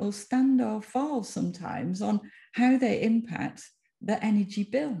government will stand or fall sometimes on how they impact the energy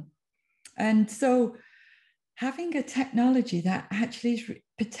bill. And so having a technology that actually is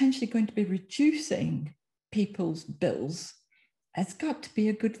potentially going to be reducing people's bills has got to be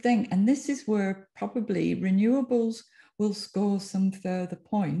a good thing. And this is where probably renewables will score some further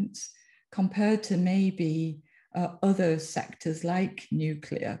points compared to maybe other sectors like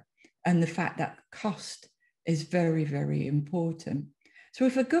nuclear, and the fact that cost is very, very important. So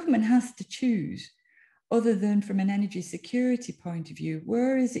if a government has to choose, other than from an energy security point of view,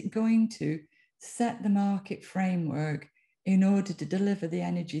 where is it going to set the market framework in order to deliver the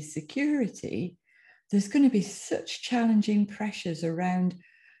energy security? There's going to be such challenging pressures around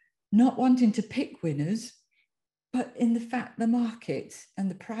not wanting to pick winners, but in the fact the market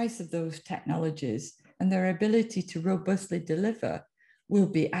and the price of those technologies and their ability to robustly deliver will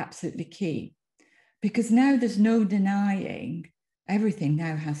be absolutely key. Because now there's no denying everything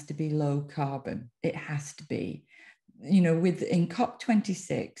now has to be low carbon. It has to be. In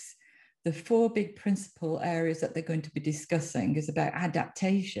COP26, the 4 big principal areas that they're going to be discussing is about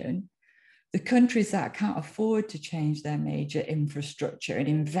adaptation. The countries that can't afford to change their major infrastructure and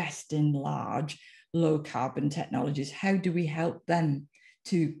invest in large, low carbon technologies, how do we help them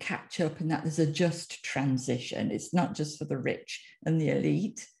to catch up and that there's a just transition? It's not just for the rich and the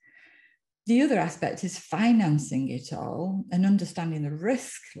elite. The other aspect is financing it all and understanding the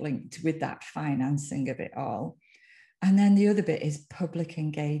risk linked with that financing of it all. And then the other bit is public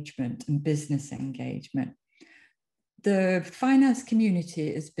engagement and business engagement. The finance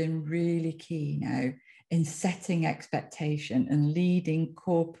community has been really key now in setting expectation and leading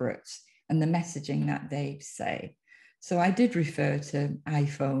corporates and the messaging that they say. So I did refer to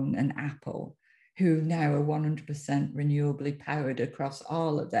iPhone and Apple, who now are 100% renewably powered across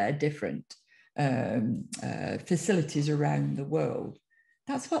all of their different facilities around the world.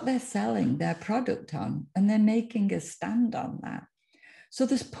 That's what they're selling their product on, and they're making a stand on that. So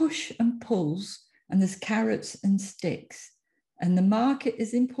there's push and pulls, and there's carrots and sticks. And the market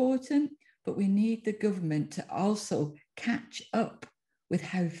is important, but we need the government to also catch up with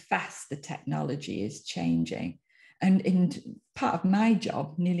how fast the technology is changing. And in part of my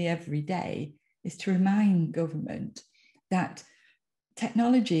job, nearly every day, is to remind government that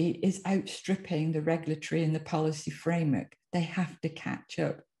technology is outstripping the regulatory and the policy framework. They have to catch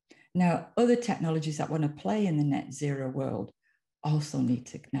up. Now, other technologies that want to play in the net zero world also need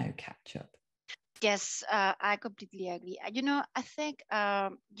to now catch up. Yes, I completely agree. I think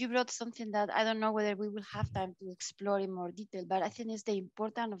you brought something that I don't know whether we will have time to explore in more detail, but I think it's the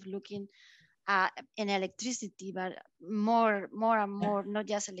importance of looking in electricity, but more and more, not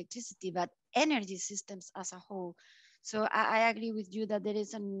just electricity, but energy systems as a whole. So I agree with you that there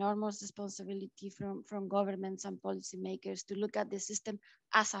is an enormous responsibility from governments and policymakers to look at the system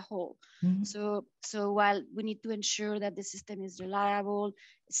as a whole. Mm-hmm. So while we need to ensure that the system is reliable,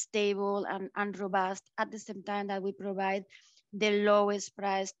 stable, and robust, at the same time that we provide the lowest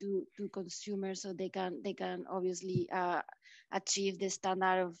price to consumers, so they can obviously achieve the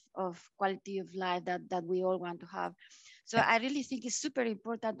standard of quality of life that we all want to have. So I really think it's super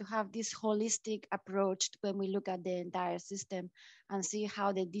important to have this holistic approach when we look at the entire system and see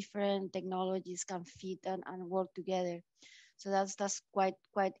how the different technologies can fit and work together. So that's quite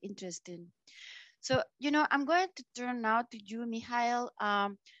interesting. So, I'm going to turn now to you, Mikhail,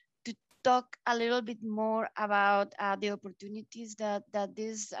 to talk a little bit more about the opportunities that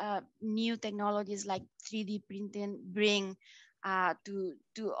these new technologies like 3D printing bring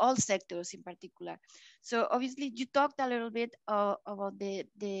to all sectors in particular. So obviously you talked a little bit about the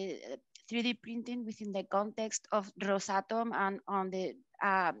 3D printing within the context of Rosatom and on the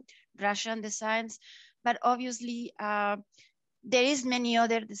Russian designs, but obviously there is many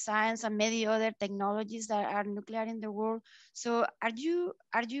other designs and many other technologies that are nuclear in the world. So are you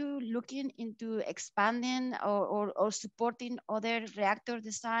looking into expanding or supporting other reactor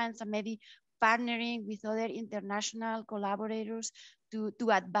designs and maybe partnering with other international collaborators to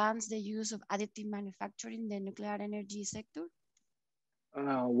advance the use of additive manufacturing in the nuclear energy sector?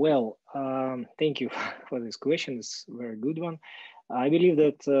 Thank you for this question. It's a very good one. I believe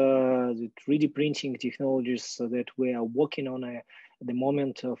that the 3D printing technologies that we are working on at the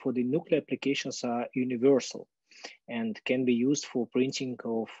moment for the nuclear applications are universal and can be used for printing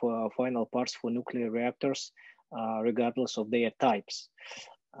of final parts for nuclear reactors, regardless of their types.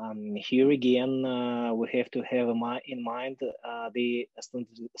 Here again, we have to have in mind the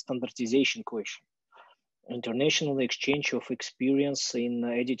standardization question. International exchange of experience in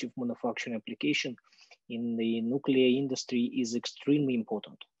additive manufacturing application in the nuclear industry is extremely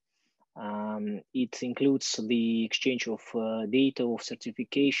important. It includes the exchange of data, of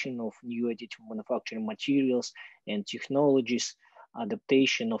certification of new additive manufacturing materials and technologies,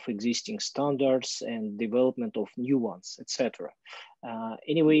 adaptation of existing standards and development of new ones, etc.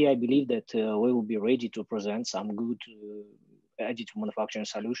 Anyway, I believe that we will be ready to present some good additive manufacturing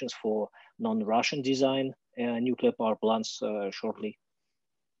solutions for non-Russian design nuclear power plants shortly.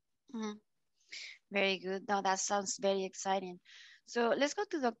 Mm-hmm. Very good. Now that sounds very exciting. So let's go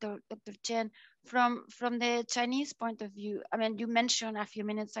to Dr. Chen. From the Chinese point of view, I mean, you mentioned a few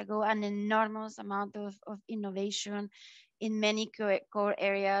minutes ago an enormous amount of innovation in many core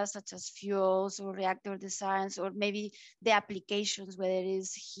areas, such as fuels or reactor designs, or maybe the applications, whether it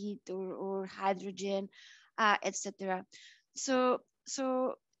is heat or hydrogen, etc. So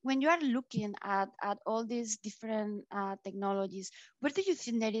when you are looking at all these different technologies, where do you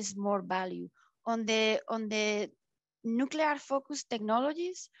think there is more value? On the nuclear focused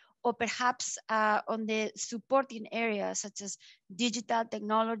technologies, or perhaps on the supporting areas such as digital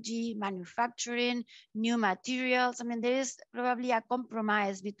technology, manufacturing, new materials? I mean, there is probably a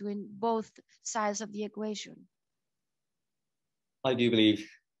compromise between both sides of the equation. I do believe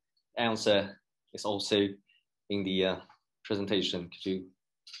the answer is also in the presentation. Could you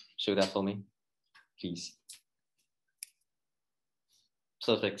show that for me, please?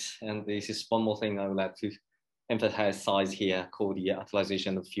 Perfect. And this is one more thing I would like to emphasize here, called the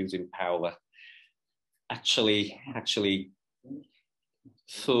utilization of fusion power. Actually,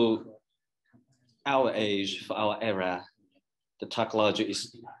 for our age, for our era, the technology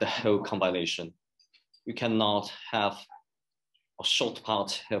is the whole combination. You cannot have a short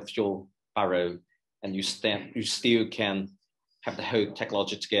part of your barrel and you still can have the whole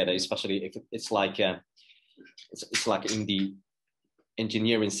technology together, especially if it's like it's like in the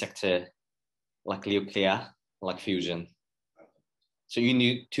engineering sector, like nuclear, like fusion. So you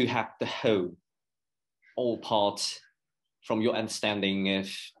need to have the whole, all parts from your understanding of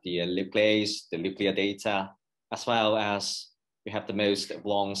the nucleus, the nuclear data, as well as you have the most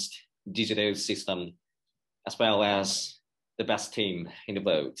advanced digital system, as well as the best team in the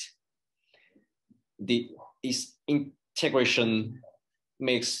world. This integration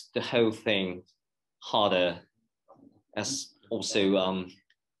makes the whole thing harder, as also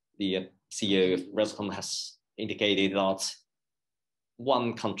the CEO of Rusatom has indicated that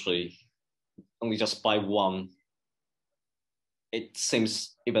one country, only just by one, it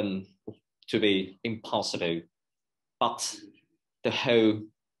seems even to be impossible. But the whole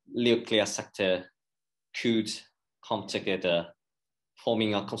nuclear sector could come together,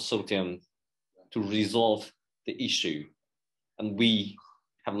 forming a consortium to resolve the issue. And we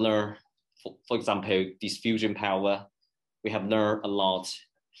have learned, for example, this fusion power, we have learned a lot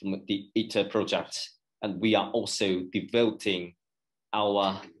from the ITER project and we are also devoting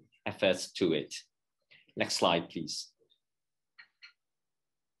our efforts to it. Next slide, please.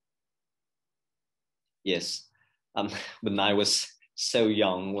 Yes, when I was so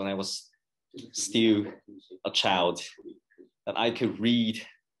young, when I was still a child, that I could read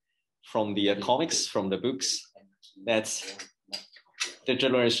from the comics, from the books, that the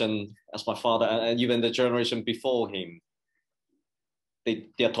generation as my father and even the generation before him, they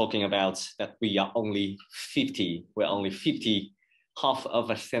are talking about that we are only 50, we're only 50, half of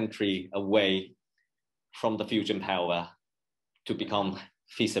a century away from the fusion power to become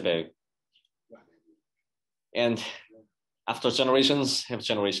feasible. And after generations have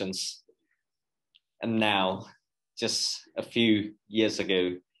generations, and now, just a few years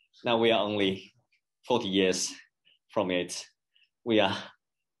ago, now we are only 40 years from it. We are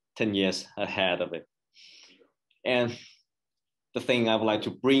 10 years ahead of it. And the thing I would like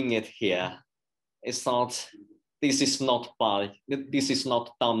to bring it here is not, this is not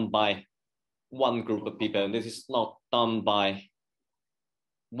done by one group of people. This is not done by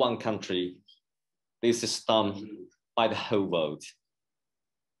one country. This is done by the whole world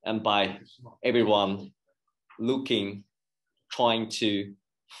and by everyone looking, trying to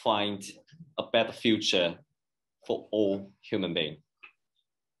find a better future for all human beings.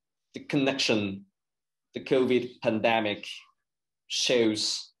 The connection, the COVID pandemic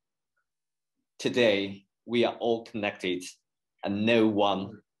shows today we are all connected and no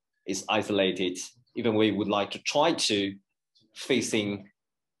one is isolated, even we would like to try to facing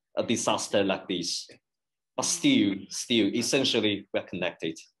a disaster like this. But still, essentially, we're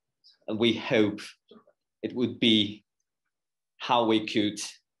connected. And we hope it would be how we could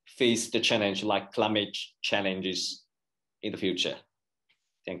face the challenge like climate challenges in the future.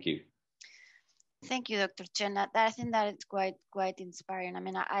 Thank you. Thank you, Dr. Chen. I think that it's quite inspiring. I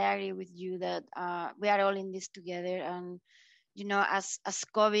mean, I agree with you that we are all in this together. And, you know, as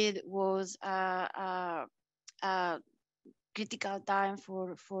COVID was critical time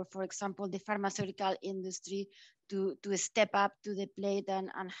for example, the pharmaceutical industry to step up to the plate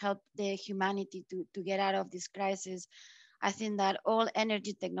and help the humanity to get out of this crisis. I think that all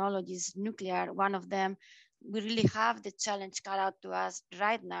energy technologies, nuclear, one of them, we really have the challenge cut out to us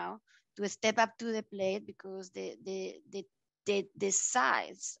right now to step up to the plate, because the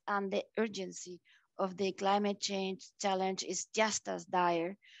size and the urgency of the climate change challenge is just as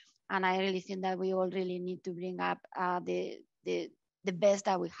dire. And I really think that we all really need to bring up the best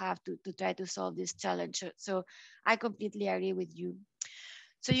that we have to try to solve this challenge. So I completely agree with you.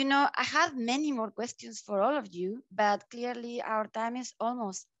 So, you know, I have many more questions for all of you, but clearly our time is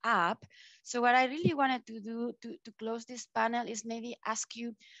almost up. So what I really wanted to do to close this panel is maybe ask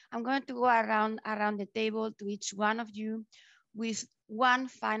you, I'm going to go around the table to each one of you with one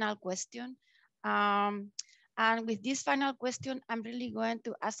final question. And with this final question, I'm really going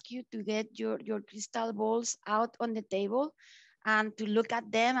to ask you to get your crystal balls out on the table and to look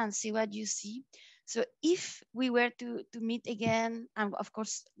at them and see what you see. So if we were to meet again, and of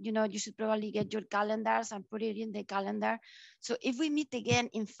course, you know, you should probably get your calendars and put it in the calendar. So if we meet again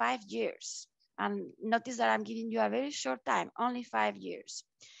in 5 years, and notice that I'm giving you a very short time, only 5 years,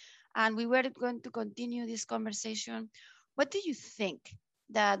 and we were going to continue this conversation, what do you think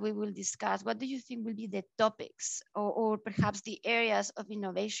that we will discuss? What do you think will be the topics or perhaps the areas of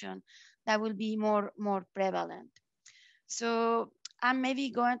innovation that will be more prevalent? So I'm maybe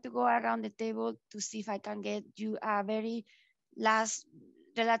going to go around the table to see if I can get you a very last,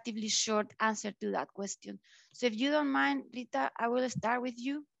 relatively short answer to that question. So if you don't mind, Rita, I will start with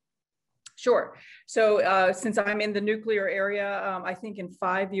you. Sure. So since I'm in the nuclear area, I think in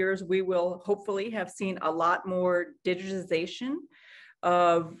 5 years, we will hopefully have seen a lot more digitization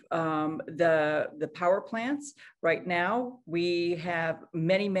of the power plants. Right now, we have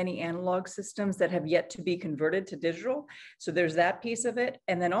many analog systems that have yet to be converted to digital. So there's that piece of it.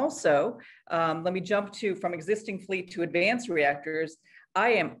 And then also, let me jump to from existing fleet to advanced reactors.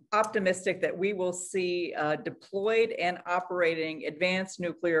 I am optimistic that we will see deployed and operating advanced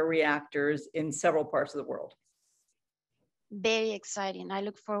nuclear reactors in several parts of the world. Very exciting. I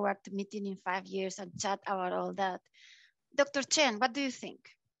look forward to meeting in 5 years and chat about all that. Dr. Chen, what do you think?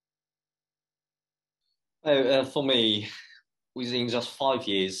 For me, within just 5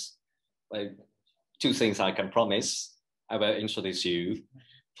 years, 2 things I can promise. I will introduce you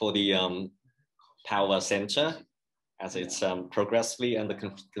for the power center as it's progressively under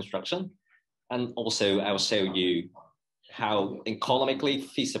construction. And also I will show you how economically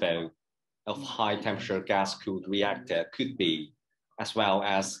feasible a high temperature gas cooled reactor could be, as well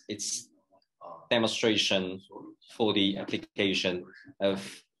as its demonstration for the application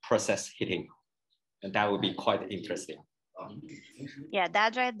of process heating. and that would be quite interesting. Yeah,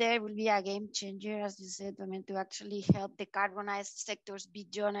 that right there will be a game changer, as you said. I mean, to actually help decarbonize sectors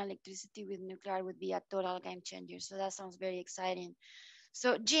beyond electricity with nuclear would be a total game changer. So that sounds very exciting.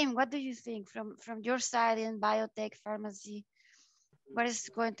 So Jim, what do you think from your side in biotech, pharmacy? What is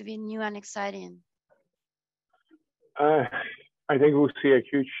going to be new and exciting? I think we'll see a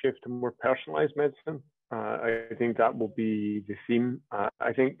huge shift to more personalized medicine. I think that will be the theme.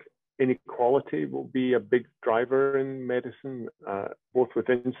 I think inequality will be a big driver in medicine, both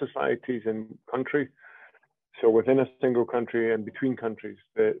within societies and countries. So within a single country and between countries,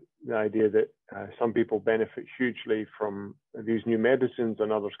 the idea that some people benefit hugely from these new medicines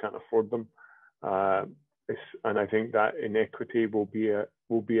and others can't afford them. And I think that inequity will be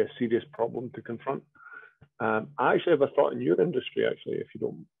a serious problem to confront. I actually have a thought in your industry, actually,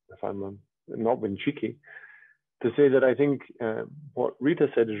 if I'm not being cheeky, to say that I think what Rita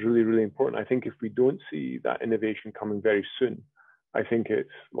said is really, really important. I think if we don't see that innovation coming very soon, I think it's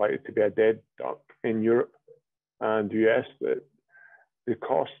likely to be a dead duck in Europe and the US, that the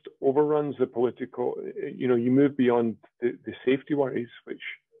cost overruns the political, you move beyond the safety worries, which,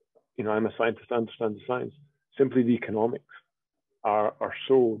 I'm a scientist, I understand the science. Simply the economics are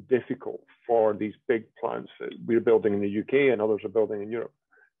so difficult for these big plants that we're building in the UK and others are building in Europe,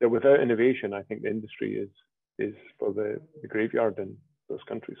 that without innovation, I think the industry is for the graveyard in those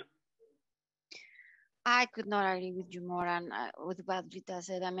countries. I could not agree with you more and with what Rita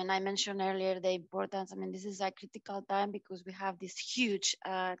said. I mean, I mentioned earlier the importance. I mean, this is a critical time because we have this huge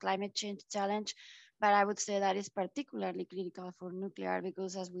climate change challenge, but I would say that is particularly critical for nuclear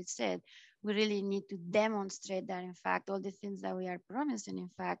because, as we said, we really need to demonstrate that, in fact, all the things that we are promising, in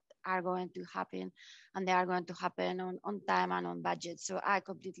fact, are going to happen, and they are going to happen on time and on budget. So I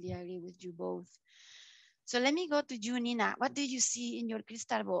completely agree with you both. So let me go to you, Nina. What do you see in your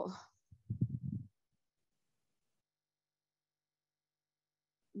crystal ball?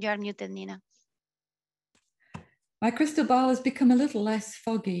 You're muted, Nina. My crystal ball has become a little less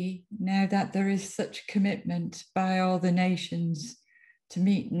foggy now that there is such commitment by all the nations to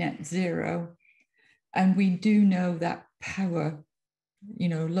meet net zero. And we do know that power,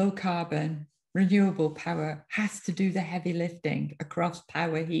 low carbon, renewable power has to do the heavy lifting across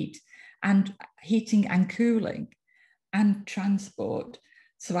power, heating and cooling and transport.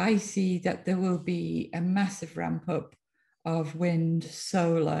 So I see that there will be a massive ramp up of wind,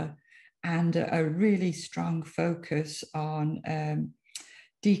 solar, and a really strong focus on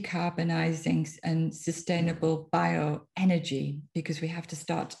decarbonizing and sustainable bioenergy, because we have to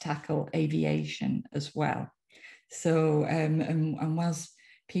start to tackle aviation as well. So, and whilst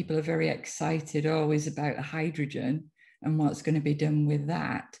people are very excited always about hydrogen and what's going to be done with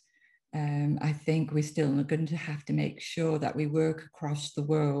that, I think we're still going to have to make sure that we work across the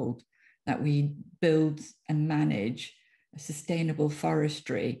world, that we build and manage a sustainable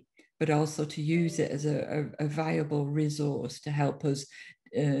forestry, but also to use it as a viable resource to help us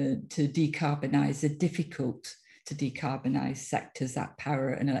to decarbonize the difficult to decarbonize sectors that power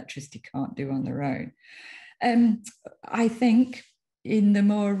and electricity can't do on their own. I think in the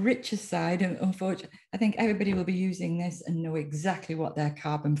more richer side, unfortunately, I think everybody will be using this and know exactly what their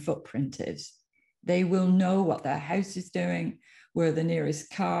carbon footprint is. They will know what their house is doing, where the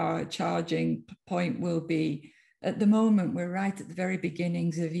nearest car charging point will be. At the moment, we're right at the very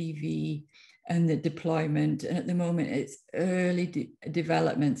beginnings of EV and the deployment. And at the moment, it's early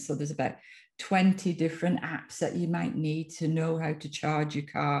development. So there's about 20 different apps that you might need to know how to charge your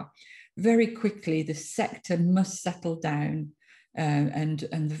car. Very quickly, the sector must settle down and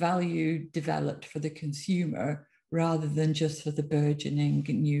the value developed for the consumer rather than just for the burgeoning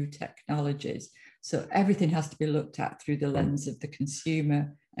new technologies. So everything has to be looked at through the lens of the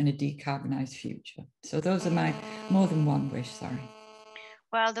consumer and a decarbonized future. So those are my more than one wish, sorry.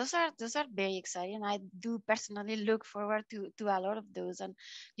 Well, those are very exciting. I do personally look forward to a lot of those, and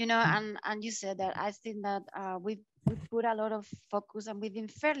and you said that. I think that we've put a lot of focus, and we've been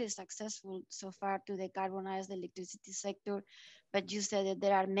fairly successful so far to decarbonize the electricity sector. But you said that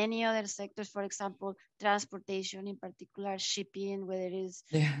there are many other sectors, for example, transportation, in particular shipping, whether it is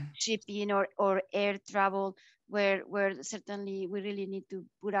shipping or air travel, where certainly we really need to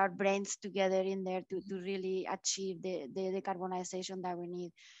put our brains together in there to really achieve the decarbonization that we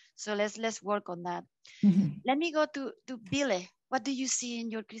need. So let's work on that. Mm-hmm. Let me go to Ville. What do you see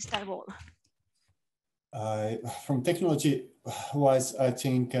in your crystal ball? From technology wise, I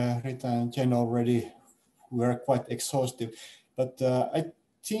think Rita and Chen already were quite exhaustive. But I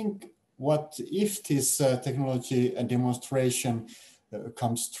think if this technology and demonstration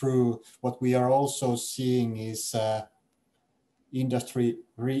comes through, what we are also seeing is industry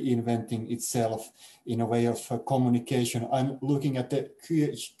reinventing itself in a way of communication. I'm looking at the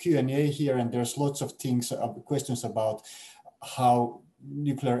Q&A here, and there's lots of things, questions about how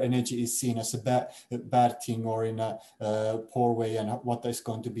nuclear energy is seen as a bad thing or in a poor way, and what is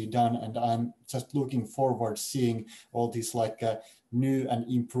going to be done. And I'm just looking forward seeing all these like new and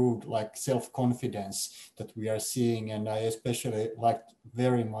improved like self-confidence that we are seeing. And I especially liked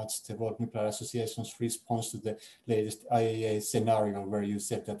very much the World Nuclear Association's response to the latest IAEA scenario, where you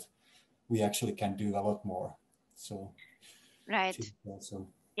said that we actually can do a lot more. So right.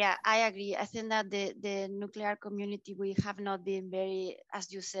 Yeah, I agree. I think that the nuclear community, we have not been very,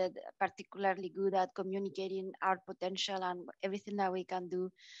 as you said, particularly good at communicating our potential and everything that we can do.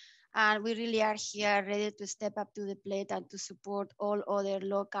 And we really are here ready to step up to the plate and to support all other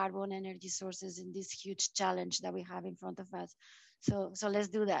low carbon energy sources in this huge challenge that we have in front of us. So let's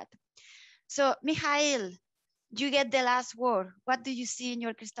do that. So Mikhail, you get the last word. What do you see in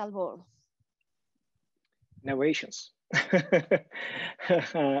your crystal ball? Innovations.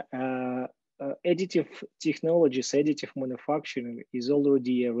 Additive technologies, additive manufacturing is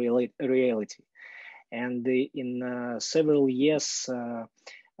already a reality. And in several years,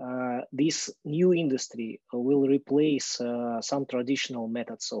 this new industry will replace some traditional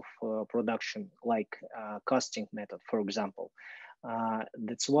methods of production, like casting method, for example.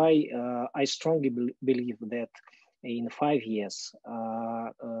 That's why I strongly believe that in 5 years,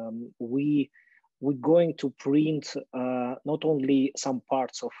 we're going to print not only some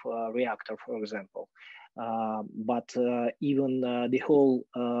parts of reactor, for example, but even the whole,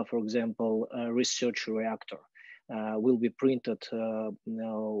 for example, research reactor will be printed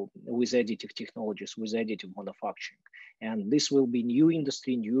with additive technologies, with additive manufacturing. And this will be new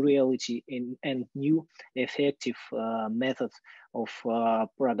industry, new reality, and new effective method of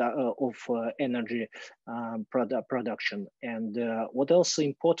energy production. And what else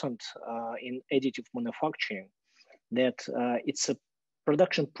important in additive manufacturing, that it's a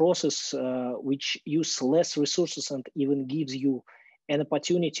production process which use less resources and even gives you an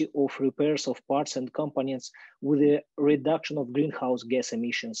opportunity of repairs of parts and components with a reduction of greenhouse gas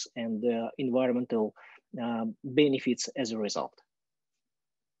emissions and environmental benefits as a result.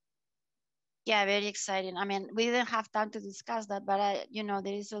 Yeah, very exciting. I mean, we didn't have time to discuss that, but you know,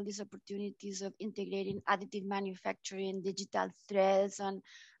 there is all these opportunities of integrating additive manufacturing, digital threads, and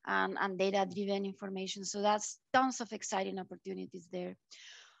data-driven information. So that's tons of exciting opportunities there.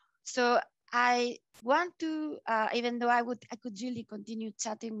 So I want to, even though I could really continue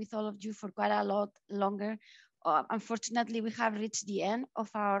chatting with all of you for quite a lot longer. Unfortunately, we have reached the end of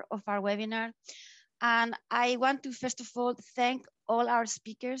our webinar. And I want to, first of all, thank all our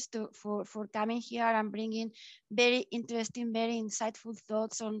speakers for coming here and bringing very interesting, very insightful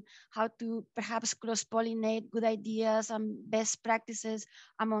thoughts on how to perhaps cross-pollinate good ideas and best practices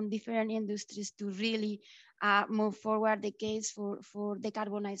among different industries to really move forward the case for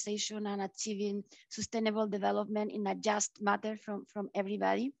decarbonization and achieving sustainable development in a just manner from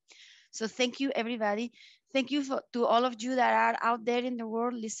everybody. So thank you, everybody. Thank you to all of you that are out there in the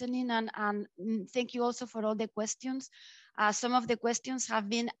world listening, and thank you also for all the questions. Some of the questions have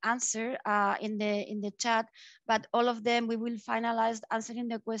been answered in the chat, but all of them we will finalize answering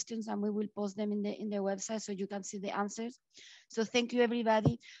the questions and we will post them in the website so you can see the answers. So thank you,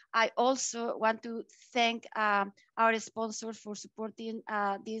 everybody. I also want to thank our sponsors for supporting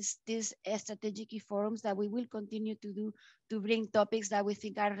these strategic eForums that we will continue to do to bring topics that we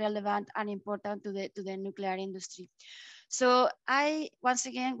think are relevant and important to the nuclear industry. So I once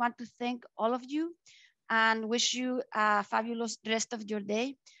again want to thank all of you and wish you a fabulous rest of your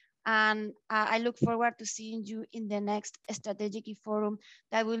day. And I look forward to seeing you in the next strategic eForum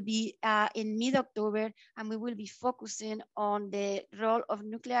that will be in mid-October, and we will be focusing on the role of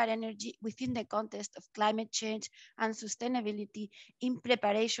nuclear energy within the context of climate change and sustainability in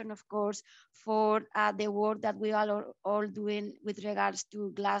preparation, of course, for the work that we are all doing with regards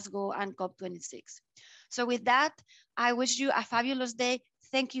to Glasgow and COP26. So with that, I wish you a fabulous day.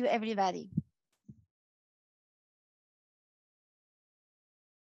 Thank you, everybody.